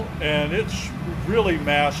ball, and it's really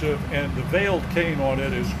massive, and the veiled cane on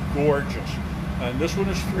it is gorgeous. And this one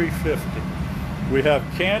is $3.50. We have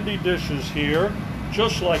candy dishes here,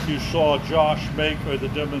 just like you saw Josh make or the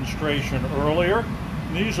demonstration earlier.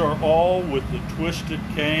 These are all with the twisted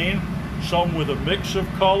cane, some with a mix of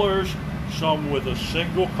colors, some with a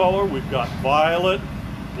single color. We've got violet,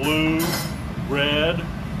 blue, red,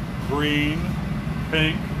 green,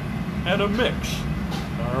 pink, and a mix.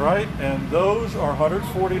 All right, and those are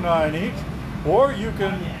 $149 each, or you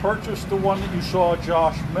can purchase the one that you saw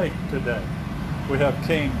Josh make today. We have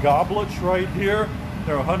cane goblets right here.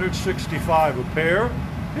 They're $165 a pair.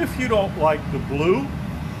 If you don't like the blue,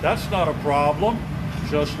 that's not a problem.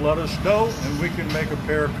 Just let us know and we can make a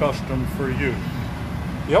pair custom for you.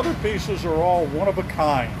 The other pieces are all one of a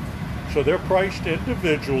kind, so they're priced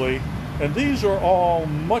individually, and these are all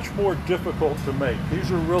much more difficult to make.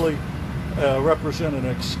 These are really represent an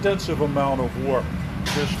extensive amount of work.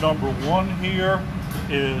 This number one here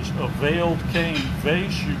is a veiled cane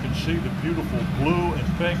vase. You can see the beautiful blue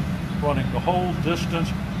and pink running the whole distance,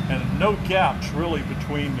 and no gaps really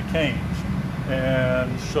between the canes.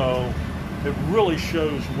 And so it really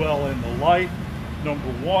shows well in the light.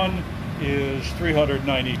 Number one is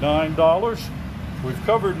 $399. We've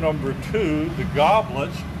covered number two, the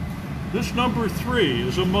goblets. This number three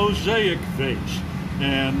is a mosaic vase,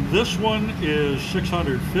 and this one is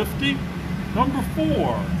 $650. Number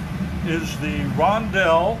four is the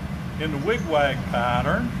rondelle in the wigwag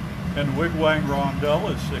pattern, and the wigwag rondelle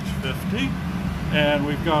is $650. And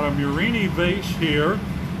we've got a Murrini vase here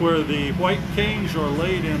where the white canes are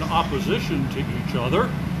laid in opposition to each other.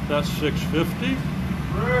 That's $650.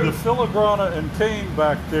 The filigrana and cane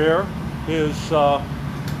back there is,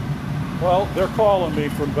 well, they're calling me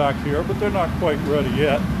from back here, but they're not quite ready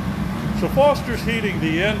yet. So Foster's heating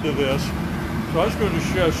the end of this. So I was going to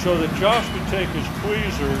show so that Josh could take his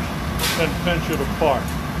tweezers and pinch it apart.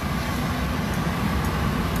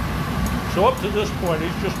 So up to this point,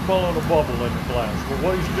 he's just blowing a bubble in the glass. But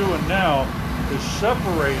what he's doing now is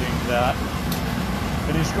separating that,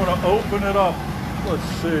 and he's going to open it up. Let's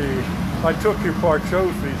see. I took your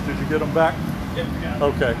parchofis. Did you get them back? Yep, we got it.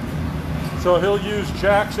 Okay. So he'll use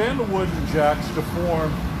jacks and the wooden jacks to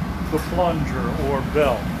form the plunger or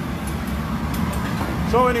bell.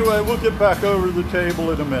 So anyway, we'll get back over to the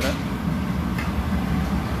table in a minute.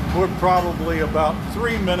 We're probably about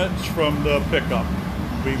 3 minutes from the pickup,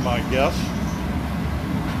 be my guess.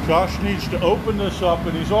 Josh needs to open this up,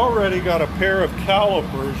 and he's already got a pair of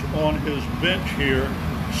calipers on his bench here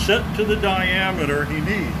set to the diameter he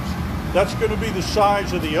needs. That's going to be the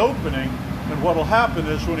size of the opening, and what will happen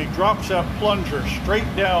is when he drops that plunger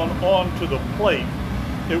straight down onto the plate,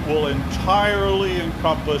 it will entirely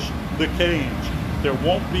encompass the canes. There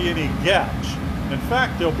won't be any gaps. In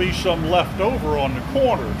fact, there'll be some left over on the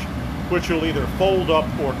corners, which will either fold up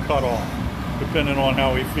or cut off, depending on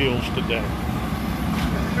how he feels today.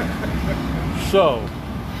 So,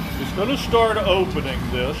 he's going to start opening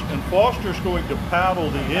this, and Foster's going to paddle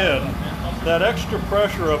the end. That extra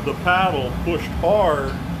pressure of the paddle pushed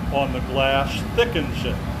hard on the glass thickens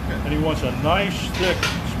it, and he wants a nice thick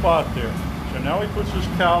spot there. So now he puts his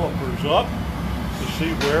calipers up to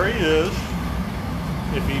see where he is.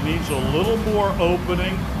 If he needs a little more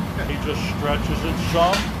opening, he just stretches it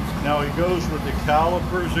some. Now he goes with the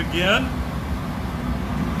calipers again.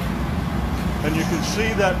 And you can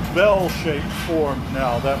see that bell shape formed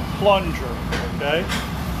now, that plunger, okay?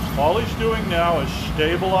 All he's doing now is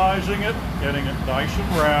stabilizing it, getting it nice and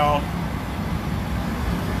round.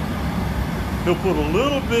 He'll put a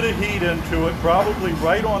little bit of heat into it, probably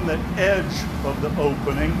right on the edge of the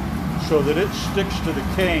opening, so that it sticks to the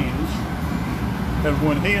canes. And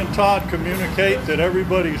when he and Todd communicate that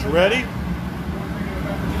everybody's ready,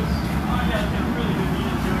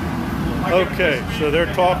 Okay, so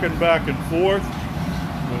they're talking back and forth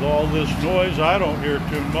with all this noise. I don't hear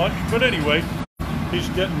too much, but anyway, he's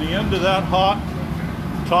getting the end of that hot.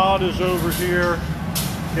 Todd is over here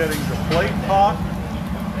getting the plate hot.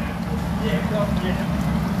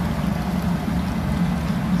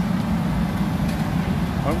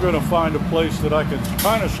 I'm going to find a place that I can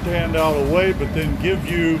kind of stand out away, but then give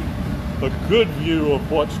you a good view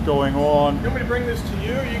of what's going on. You want me to bring this to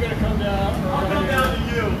you, or are you going to come down? I'll come down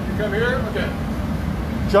to you. You come here? Okay.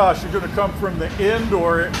 Josh, you're going to come from the end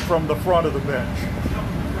or from the front of the bench?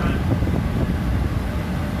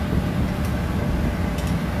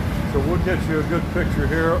 So we'll get you a good picture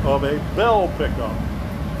here of a bell pickup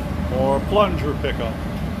or plunger pickup.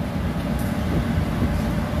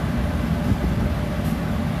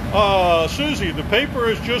 Susie, the paper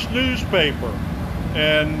is just newspaper,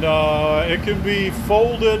 and it can be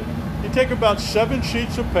folded. You take about 7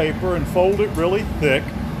 sheets of paper and fold it really thick,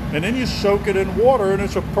 and then you soak it in water, and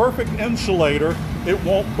it's a perfect insulator. It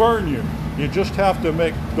won't burn you. You just have to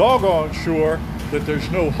make doggone sure that there's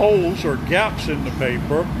no holes or gaps in the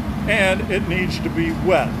paper, and it needs to be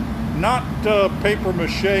wet. Not paper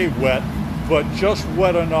mache wet, but just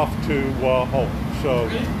wet enough to hold. So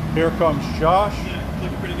here comes Josh.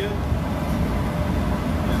 Looking pretty good.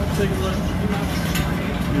 Let's take a look.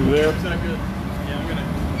 You there? Is that good? Yeah, I'm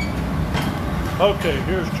gonna. Okay,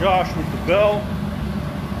 here's Josh with the bell.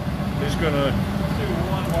 He's gonna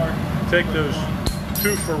take those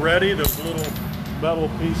 2 Ferretti, those little metal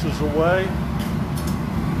pieces away.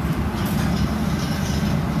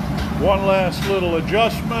 One last little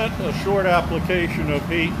adjustment, a short application of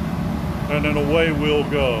heat, and then away we'll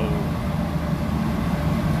go.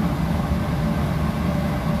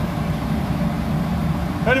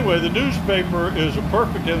 Anyway, the newspaper is a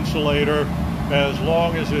perfect insulator as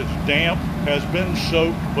long as it's damp, has been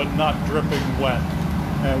soaked, but not dripping wet.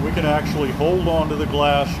 And we can actually hold on to the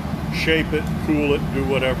glass, shape it, cool it, do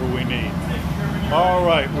whatever we need. All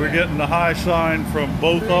right, we're getting the high sign from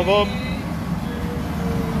both of them.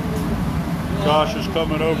 Josh is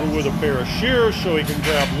coming over with a pair of shears so he can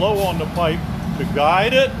grab low on the pipe to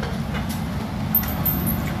guide it.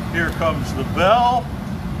 Here comes the bell.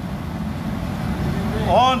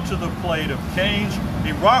 Onto the plate of canes.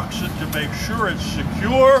 He rocks it to make sure it's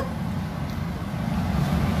secure.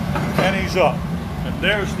 And he's up. And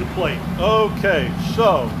there's the plate. Okay,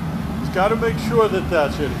 so he's got to make sure that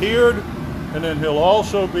that's adhered. And then he'll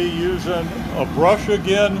also be using a brush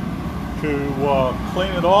again to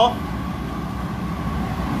clean it off.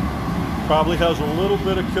 Probably has a little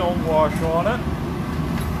bit of kiln wash on it.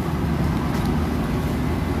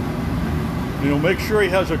 You know, make sure he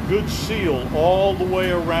has a good seal all the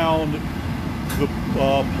way around the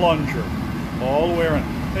plunger, all the way around.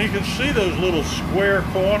 And you can see those little square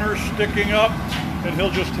corners sticking up, and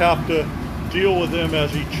he'll just have to deal with them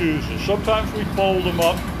as he chooses. Sometimes we fold them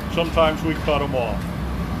up, sometimes we cut them off.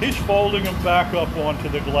 He's folding them back up onto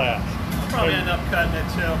the glass. I'll probably end up cutting it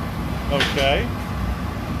too. Okay.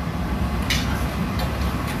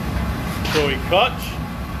 So he cuts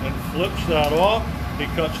and flips that off. He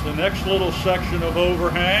cuts the next little section of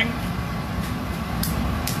overhang.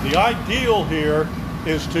 The ideal here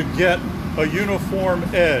is to get a uniform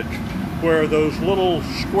edge where those little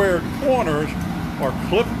squared corners are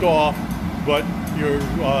clipped off, but you're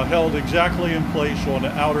held exactly in place on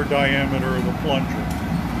the outer diameter of the plunger.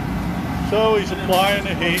 So he's applying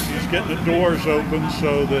the heat. He's getting the doors open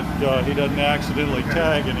so that he doesn't accidentally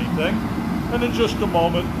tag anything. And in just a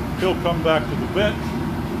moment, he'll come back to the bench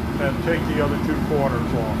and take the other 2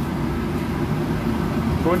 corners off.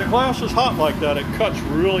 So when the glass is hot like that, it cuts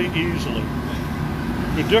really easily.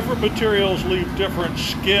 The different materials leave different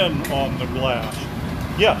skin on the glass.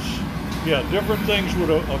 Yes, yeah, different things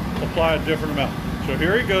would apply a different amount. So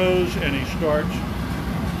here he goes, and he starts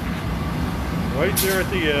right there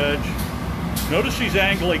at the edge. Notice he's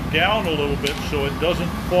angling down a little bit so it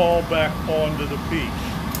doesn't fall back onto the piece.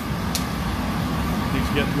 He's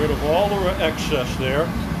getting rid of all the excess there.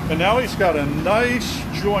 And now he's got a nice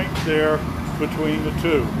joint there between the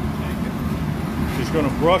 2. He's going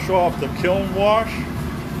to brush off the kiln wash.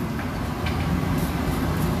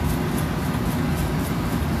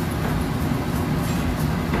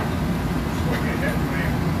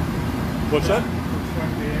 What's that?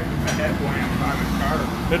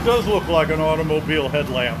 It does look like an automobile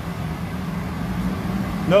headlamp.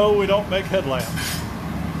 No, we don't make headlamps.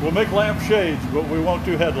 We'll make lampshades, but we won't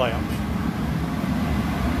do headlamps.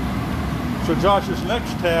 So Josh's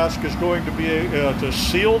next task is going to be to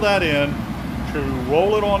seal that in, to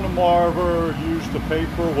roll it on the marver, use the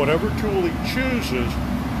paper, whatever tool he chooses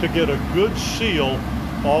to get a good seal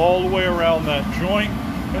all the way around that joint.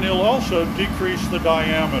 and he'll also decrease the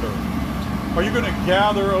diameter. Are you going to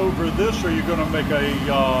gather over this, or are you going to make a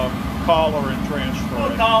collar and transfer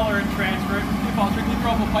We'll it? collar and transfer it. You call strictly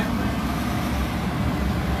ruffled pipe.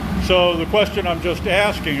 So the question I'm just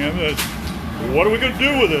asking him is, what are we going to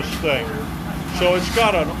do with this thing? So it's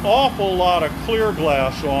got an awful lot of clear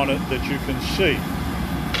glass on it that you can see.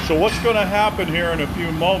 So what's going to happen here in a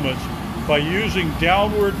few moments, by using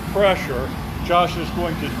downward pressure, Josh is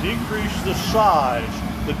going to decrease the size,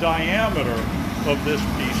 the diameter of this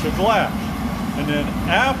piece of glass. And then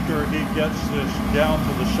after he gets this down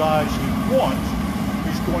to the size he wants,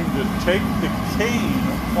 he's going to take the cane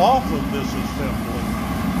off of this assembly,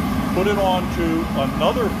 put it onto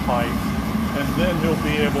another pipe, and then he'll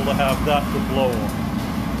be able to have that to blow on.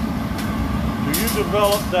 Do you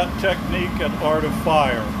develop that technique at Art of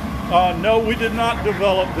Fire? No, we did not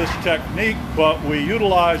develop this technique, but we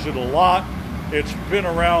utilize it a lot. It's been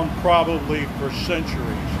around probably for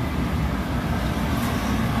centuries.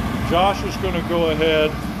 Josh is going to go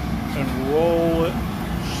ahead and roll it.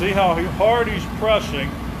 See how hard he's pressing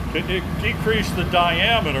to decrease the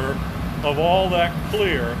diameter of all that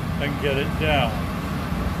clear and get it down.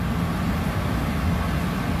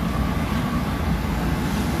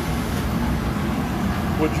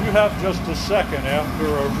 Would you have just a second after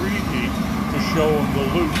a reheat to show him the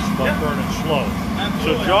loops by burning slow?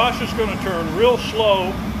 Absolutely. So Josh is going to turn real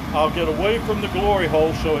slow. I'll get away from the glory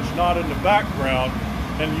hole so it's not in the background,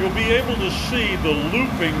 and you'll be able to see the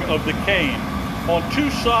looping of the cane. On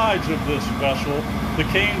two sides of this vessel, the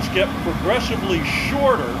canes get progressively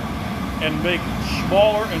shorter and make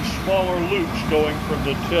smaller and smaller loops going from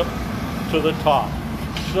the tip to the top.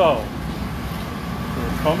 So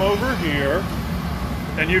we'll come over here,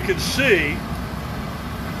 and you can see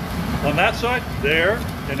on that side there,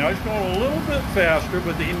 and now he's going a little bit faster,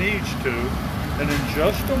 but he needs to. And in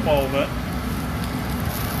just a moment,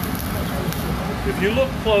 if you look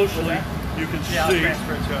closely, you can see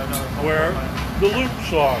where the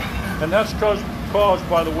loops are. And that's caused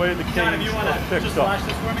by the way the John, if canes you want are to picked just up. flash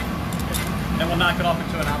this for me, and we'll knock it off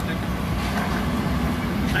into an optic.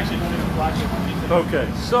 Actually, don't even flash it.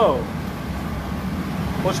 Okay, so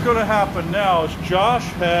what's going to happen now is Josh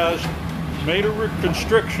has made a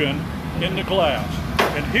constriction in the glass.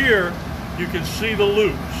 And here you can see the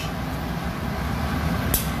loops.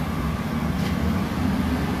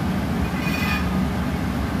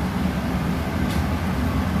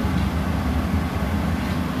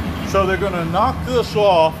 So they're going to knock this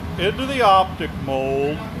off into the optic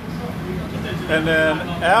mold, and then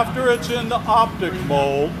after it's in the optic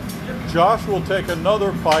mold, Josh will take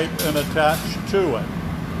another pipe and attach to it.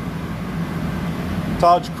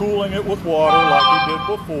 Todd's cooling it with water like he did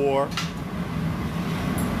before.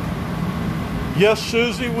 Yes,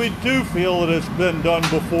 Susie, we do feel that it's been done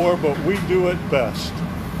before, but we do it best.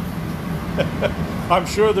 I'm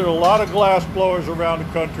sure there are a lot of glass blowers around the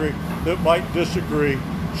country that might disagree.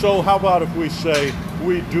 So how about if we say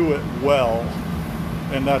we do it well,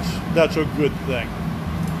 and that's a good thing.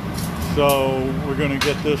 So we're going to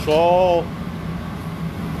get this all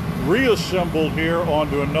reassembled here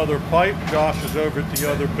onto another pipe. Josh is over at the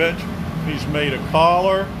other bench. He's made a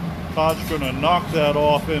collar. Todd's going to knock that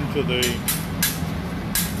off into the...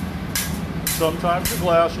 Sometimes the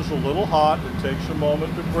glass is a little hot. It takes a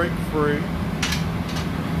moment to break free.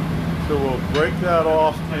 So we'll break that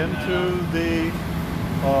off into the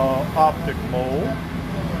optic mold.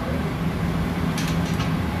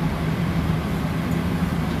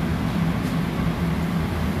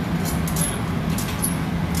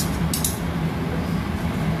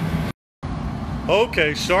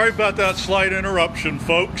 Okay, sorry about that slight interruption,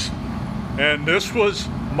 folks. And this was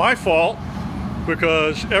my fault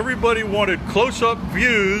because everybody wanted close-up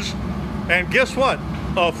views, and guess what?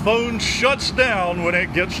 A phone shuts down when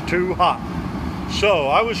it gets too hot. So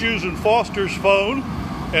I was using Foster's phone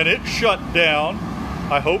and it shut down.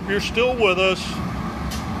 I hope you're still with us.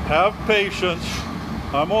 Have patience.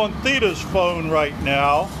 I'm on Theta's phone right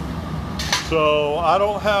now, so I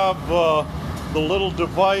don't have the little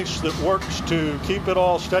device that works to keep it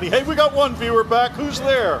all steady. Hey, we got one viewer back. Who's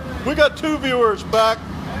there? We got 2 viewers back.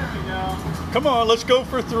 There we go. Come on, let's go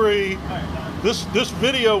for 3. This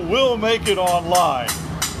video will make it online.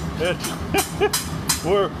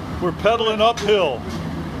 We're pedaling uphill.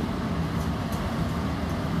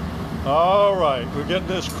 All right, we're getting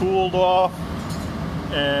this cooled off,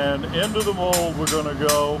 and into the mold we're going to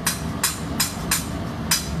go.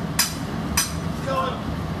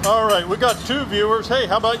 All right, we got 2 viewers. Hey,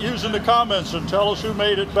 how about using the comments and tell us who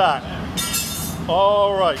made it back?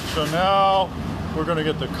 All right, so now we're going to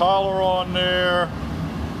get the collar on there.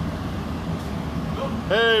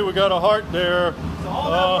 Hey, we got a heart there. So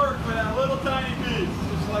all that work for that little tiny piece,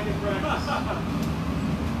 just like in practice.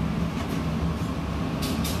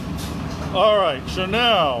 All right, so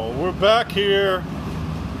now we're back here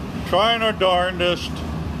trying our darndest.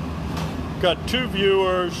 Got 2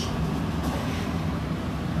 viewers.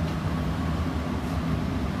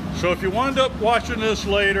 So if you wind up watching this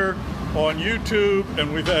later on YouTube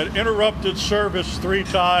and we've had interrupted service 3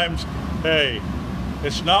 times, hey,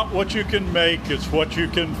 it's not what you can make, it's what you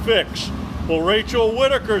can fix. Well, Rachel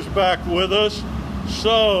Whitaker's back with us.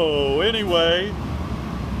 So anyway,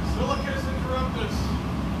 Silicus interruptus.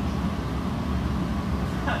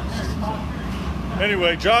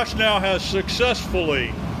 Anyway, Josh now has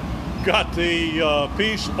successfully got the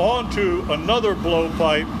piece onto another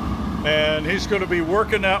blowpipe, and he's going to be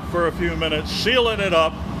working that for a few minutes, sealing it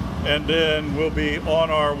up, and then we'll be on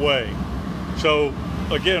our way. So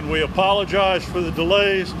again, we apologize for the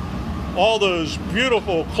delays. All those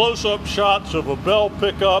beautiful close-up shots of a bell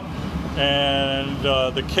pickup and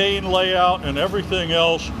the cane layout and everything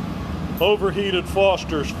else, overheated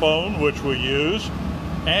Foster's phone, which we use,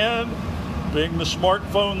 and being the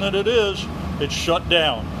smartphone that it is, it's shut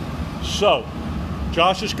down. So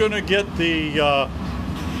Josh is going to get the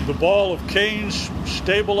ball of canes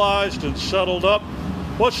stabilized and settled up.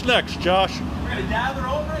 What's next, Josh? We're going to gather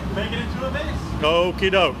over it and make it into a vase.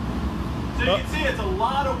 Okie doke. So you can see it's a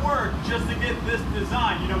lot of work just to get this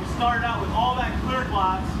design. You know, we started out with all that clear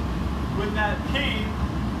glass with that cane,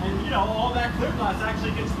 and you know, all that clear glass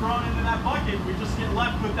actually gets thrown into that bucket. We just get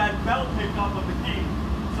left with that bell pickup of the cane.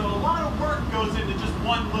 So a lot of work goes into just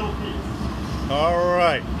one little piece. All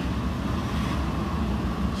right.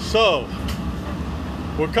 So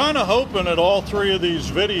we're kind of hoping that all 3 of these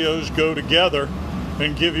videos go together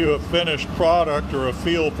and give you a finished product or a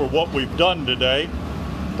feel for what we've done today,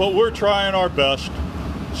 but we're trying our best.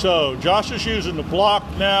 So Josh is using the block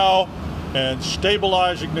now and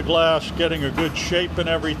stabilizing the glass, getting a good shape and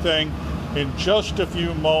everything. In just a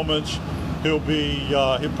few moments, he'll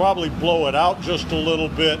probably blow it out just a little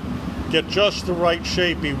bit, get just the right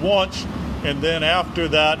shape he wants, and then after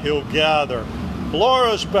that he'll gather.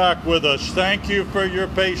 Laura's back with us. Thank you for your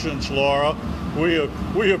patience, Laura.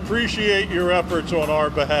 We appreciate your efforts on our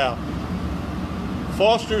behalf.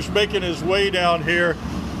 Foster's making his way down here.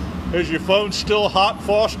 Is your phone still hot,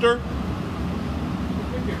 Foster?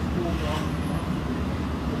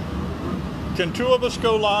 Can 2 of us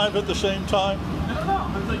go live at the same time? I don't know.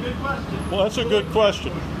 That's a good question. Well, that's a good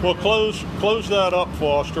question. Well, close that up,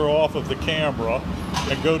 Foster, off of the camera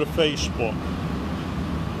and go to Facebook.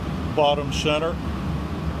 Bottom center.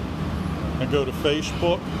 And go to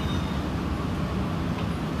Facebook.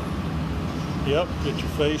 Yep, get your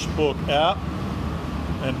Facebook app.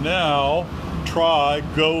 And now try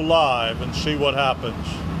go live and see what happens.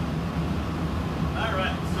 All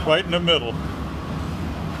right. So Right in the middle.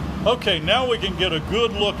 Okay, now we can get a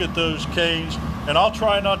good look at those canes, and I'll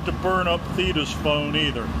try not to burn up Theta's phone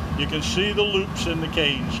either. You can see the loops in the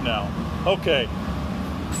canes now. Okay.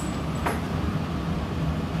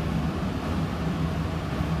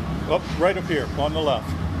 Up, right up here on the left.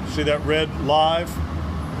 See that red live?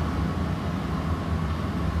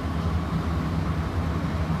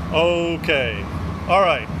 Okay. All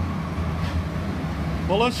right.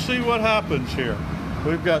 Well, let's see what happens here.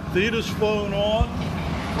 We've got Theta's phone on.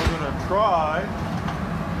 We're going to try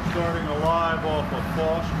starting a live off of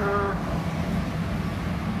Foster.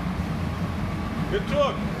 It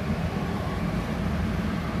took.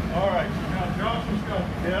 All right, so now Josh has got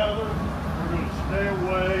together. We're going to stay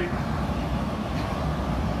away.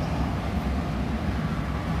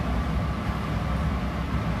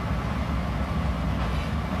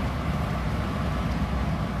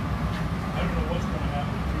 I don't know what's going to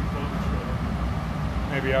happen to 2 phones.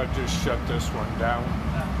 Maybe I'll just shut this one down.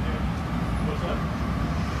 What's that?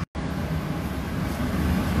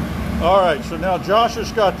 All right, so now Josh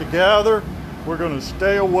has got to gather. We're going to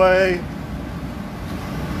stay away.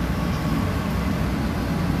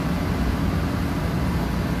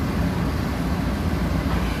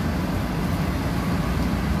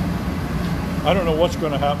 I don't know what's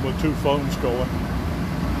going to happen with 2 phones going.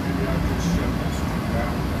 Maybe I'll just shut this one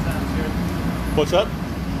down. sounds good. What's that?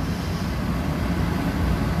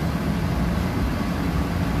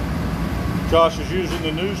 Josh is using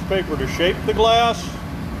the newspaper to shape the glass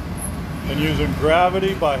and using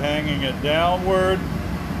gravity by hanging it downward.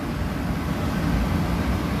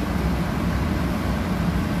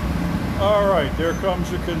 All right, there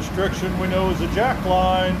comes the constriction we know is a jack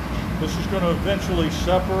line. This is going to eventually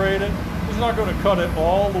separate it. It's not going to cut it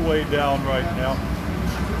all the way down right now.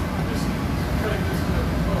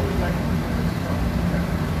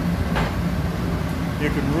 You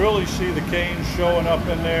can really see the canes showing up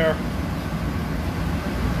in there.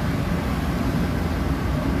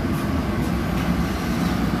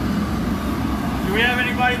 Do we have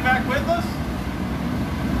anybody back with us?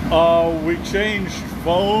 We changed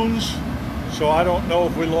phones, so I don't know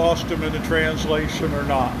if we lost him in the translation or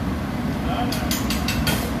not.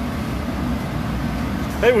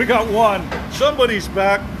 Hey, we got one. Somebody's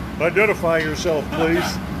back. Identify yourself,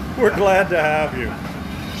 please. We're glad to have you.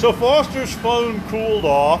 So Foster's phone cooled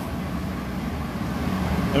off,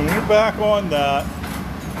 and we're back on that.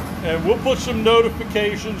 And we'll put some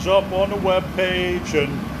notifications up on the web page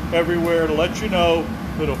and everywhere to let you know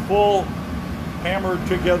that a full hammered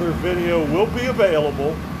together video will be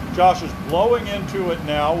available. Josh is blowing into it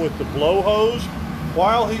now with the blow hose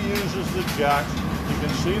while he uses the jacks. You can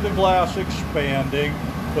see the glass expanding,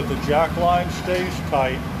 but the jack line stays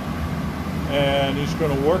tight. And he's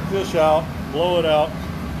going to work this out, blow it out.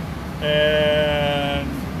 And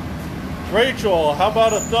Rachel, how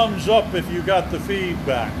about a thumbs up if you got the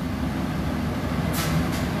feedback?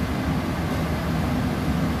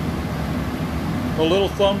 A little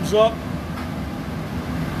thumbs up.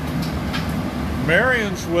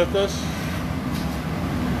 Marion's with us.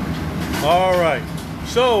 All right.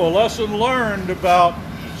 So a lesson learned about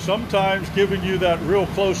sometimes giving you that real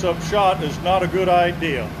close-up shot is not a good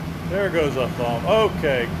idea. There goes a thumb.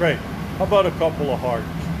 Okay, great. How about a couple of hearts?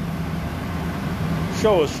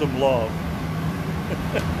 Show us some love.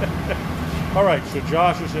 All right, so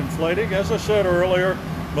Josh is inflating. As I said earlier,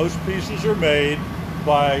 most pieces are made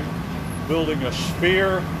by building a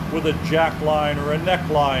sphere with a jack line or a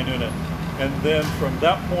neckline in it. And then from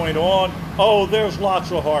that point on, oh, there's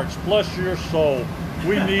lots of hearts. Bless your soul.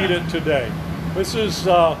 We need it today. This has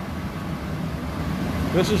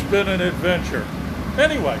been an adventure.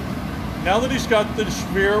 Anyway, now that he's got the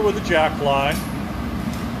sphere with the jack line,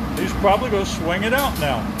 he's probably going to swing it out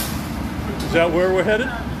now. Is that where we're headed?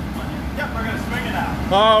 Yep, we're going to swing it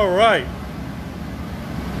out. All right.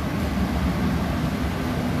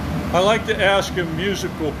 I like to ask him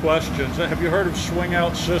musical questions. Have you heard of Swing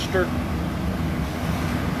Out Sister?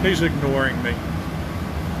 He's ignoring me.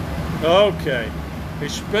 Okay. He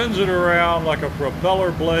spins it around like a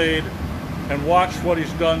propeller blade, and watch what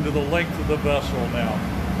he's done to the length of the vessel now.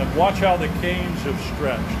 And watch how the canes have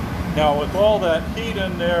stretched. Now with all that heat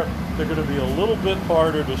in there, they're going to be a little bit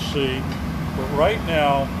harder to see, but right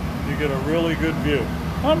now you get a really good view.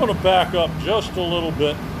 I'm going to back up just a little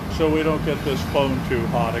bit so we don't get this phone too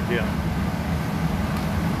hot again.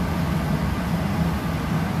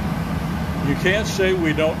 You can't say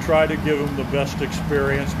we don't try to give them the best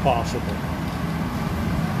experience possible.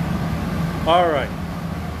 All right.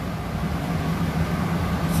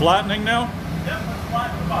 Flattening now? Yep, let's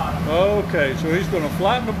flatten the bottom. Okay, so he's going to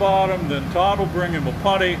flatten the bottom, then Todd will bring him a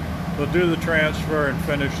putty, they'll do the transfer and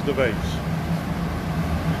finish the vase.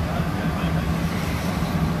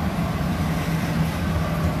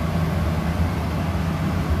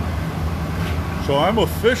 So I'm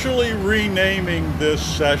officially renaming this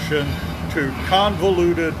session to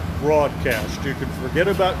Convoluted Broadcast. You can forget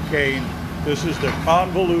about cane. This is the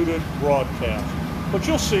Convoluted Broadcast. But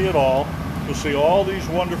you'll see it all. You'll see all these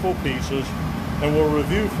wonderful pieces, and we'll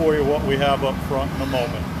review for you what we have up front in a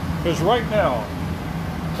moment. Because right now,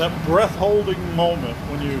 that breath-holding moment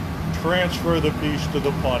when you transfer the piece to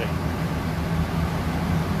the putty.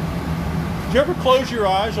 Did you ever close your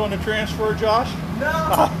eyes on a transfer, Josh?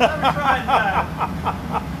 No, never tried that.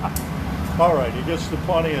 All right, he gets the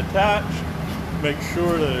putty attached. Make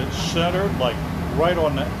sure that it's centered, like right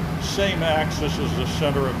on the same axis as the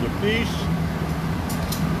center of the piece.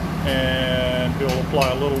 And he'll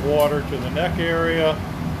apply a little water to the neck area,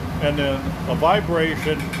 and then a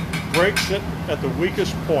vibration breaks it at the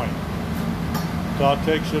weakest point. Todd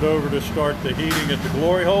takes it over to start the heating at the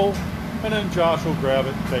glory hole, and then Josh will grab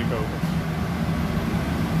it and take over.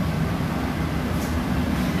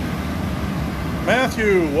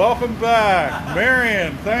 Matthew, welcome back.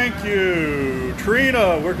 Marion, thank you.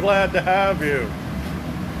 Trina, we're glad to have you.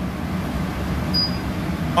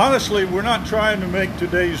 Honestly, we're not trying to make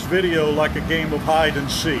today's video like a game of hide and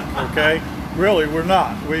seek, okay? Really, we're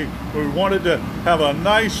not. We wanted to have a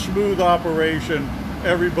nice, smooth operation,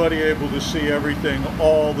 everybody able to see everything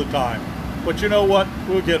all the time. But you know what?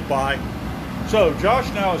 We'll get by. So Josh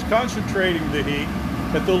now is concentrating the heat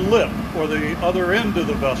at the lip, or the other end of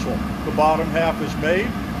the vessel. The bottom half is made.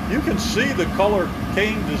 You can see the color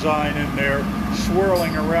cane design in there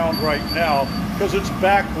swirling around right now because it's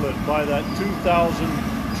backlit by that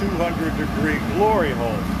 2,200 degree glory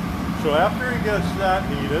hole. So after he gets that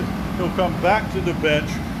heated, he'll come back to the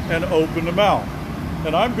bench and open them out.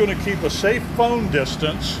 And I'm going to keep a safe phone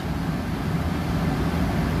distance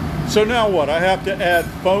So now what? I have to add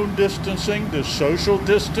phone distancing to social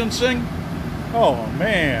distancing? Oh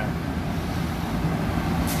man.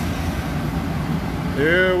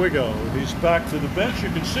 Here we go. He's back to the bench. You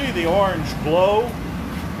can see the orange glow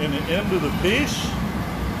in the end of the piece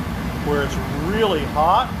where it's really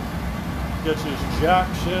hot. Gets his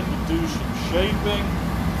jacks in to do some shaping.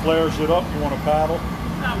 Flares it up. You want to paddle?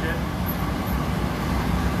 I'm good.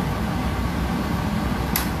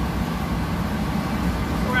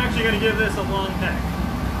 We're actually going to give this a long neck.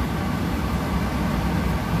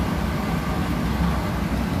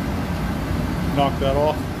 Knock that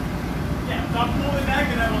off. Yeah, so I'll pull the neck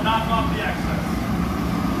and then we'll knock off the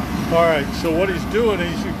excess. All right, so what he's doing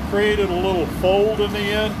is he created a little fold in the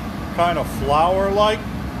end, kind of flower-like,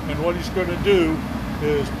 and what he's going to do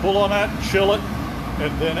is pull on that, chill it,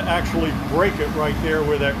 and then actually break it right there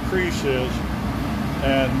where that crease is,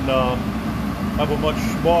 and have a much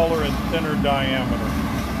smaller and thinner diameter.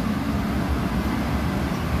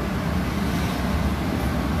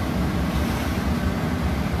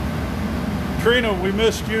 Trina, we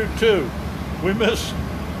missed you too. We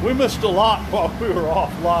missed a lot while we were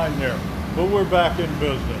offline there, but we're back in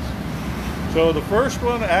business. So the first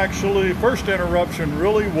interruption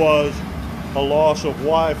really was a loss of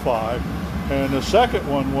Wi-Fi, and the second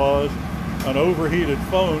one was an overheated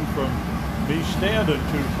phone from me standing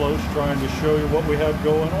too close trying to show you what we have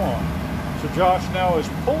going on. So Josh now is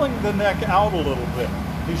pulling the neck out a little bit.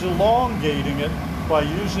 He's elongating it by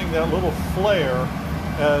using that little flare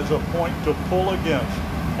as a point to pull against.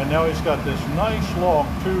 And now he's got this nice long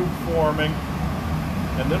tube forming.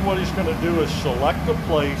 And then what he's going to do is select a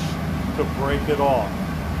place to break it off.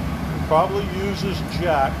 He probably uses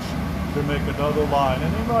jacks to make another line,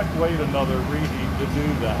 and he might wait another reheat to do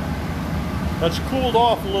that. That's cooled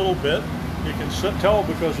off a little bit. You can tell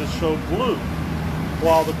because it's so blue.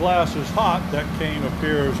 While the glass is hot, that cane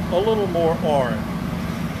appears a little more orange.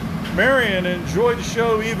 Marion, enjoyed the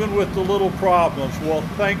show even with the little problems. Well,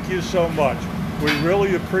 thank you so much. We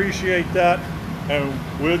really appreciate that, and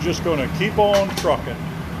we're just going to keep on trucking.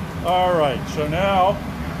 All right, so now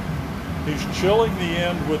he's chilling the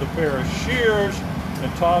end with a pair of shears,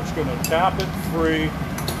 and Todd's going to tap it free.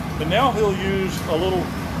 And now he'll use a little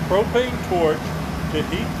propane torch to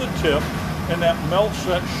heat the tip, and that melts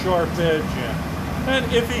that sharp edge in.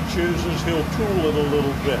 And if he chooses, he'll tool it a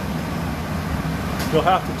little bit. He'll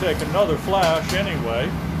have to take another flash anyway.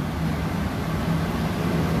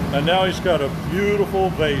 And now he's got a beautiful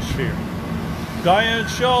vase here. Diane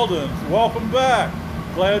Sheldon, welcome back.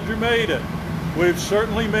 Glad you made it. We've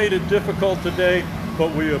certainly made it difficult today,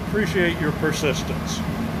 but we appreciate your persistence.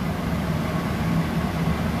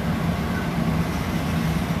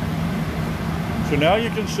 So now you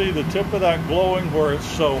can see the tip of that glowing where it's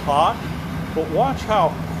so hot, but watch how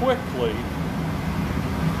quickly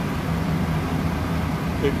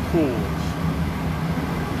it cools.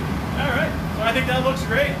 All right, so I think that looks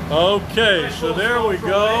great. Okay, Nice so little there we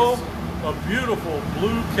go. vase. A beautiful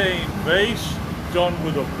blue cane vase done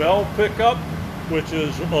with a bell pickup, which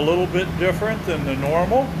is a little bit different than the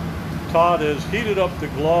normal. Todd has heated up the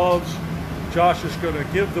gloves. Josh is going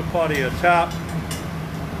to give the putty a tap.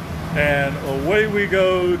 And away we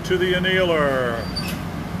go to the annealer.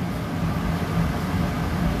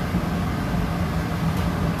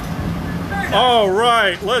 All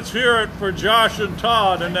right, let's hear it for Josh and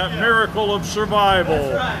Todd and that miracle of survival.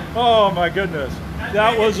 That's right. Oh my goodness,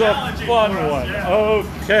 that was a fun one. Yeah.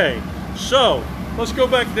 Okay, so let's go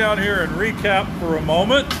back down here and recap for a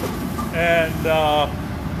moment. And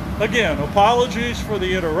again, apologies for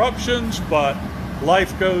the interruptions, but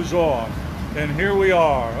life goes on. And here we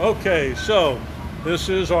are. Okay, so this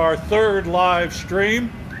is our third live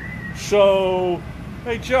stream. So,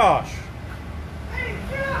 hey Josh. Hey,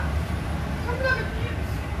 yeah. Come look at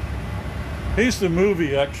this. He's the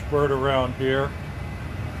movie expert around here.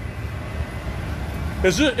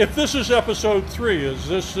 If this is episode 3, is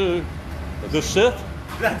this the Sith?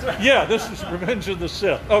 That's right. Yeah, this is Revenge of the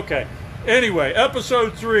Sith. Okay. Anyway,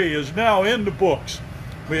 episode 3 is now in the books.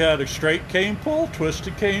 We had a straight cane pull,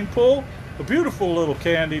 twisted cane pull, a beautiful little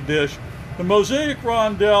candy dish. The mosaic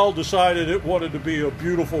rondelle decided it wanted to be a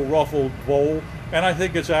beautiful ruffled bowl, and I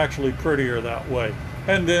think it's actually prettier that way.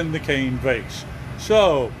 And then the cane vase.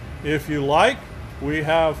 So, if you like, we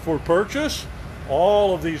have for purchase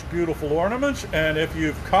all of these beautiful ornaments, and if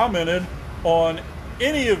you've commented on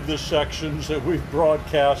any of the sections that we've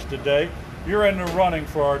broadcast today, you're in the running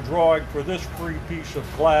for our drawing for this free piece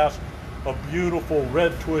of glass, a beautiful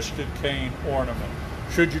red twisted cane ornament.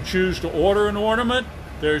 Should you choose to order an ornament,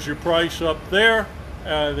 there's your price up there.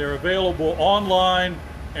 They're available online,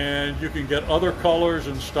 and you can get other colors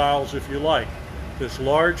and styles if you like. This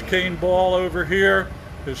large cane ball over here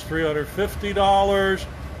is $350.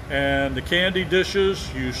 And the candy dishes,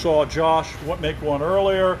 you saw Josh make one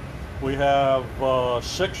earlier. We have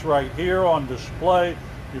 6 right here on display.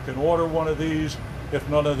 You can order one of these if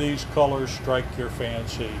none of these colors strike your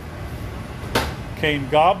fancy. Cane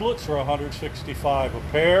goblets are $165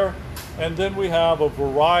 a pair. And then we have a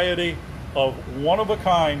variety of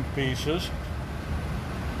one-of-a-kind pieces,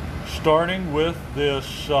 starting with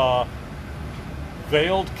this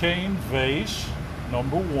veiled cane vase,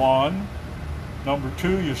 number 1. Number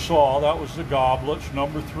 2 you saw, that was the goblets.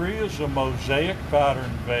 Number 3 is a mosaic pattern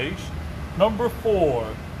vase. Number 4,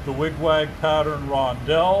 the wigwag pattern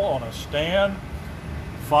rondelle on a stand.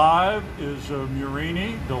 5 is a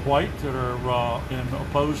Murrini, the white that are in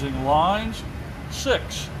opposing lines.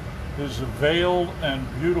 6 is a veiled and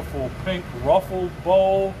beautiful pink ruffled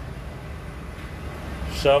bowl.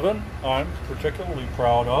 7, I'm particularly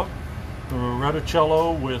proud of, the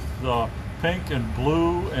reticello with pink and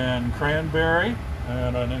blue and cranberry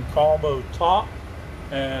and an encalmo top.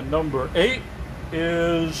 And number 8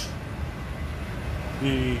 is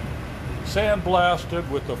the sandblasted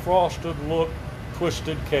with the frosted look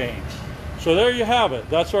twisted canes. So there you have it.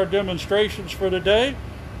 That's our demonstrations for today.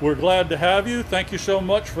 We're glad to have you. Thank you so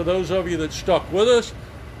much for those of you that stuck with us.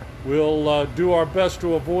 We'll do our best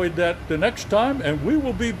to avoid that the next time, and we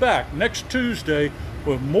will be back next Tuesday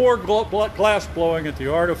with more glass blowing at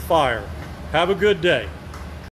the Art of Fire. Have a good day.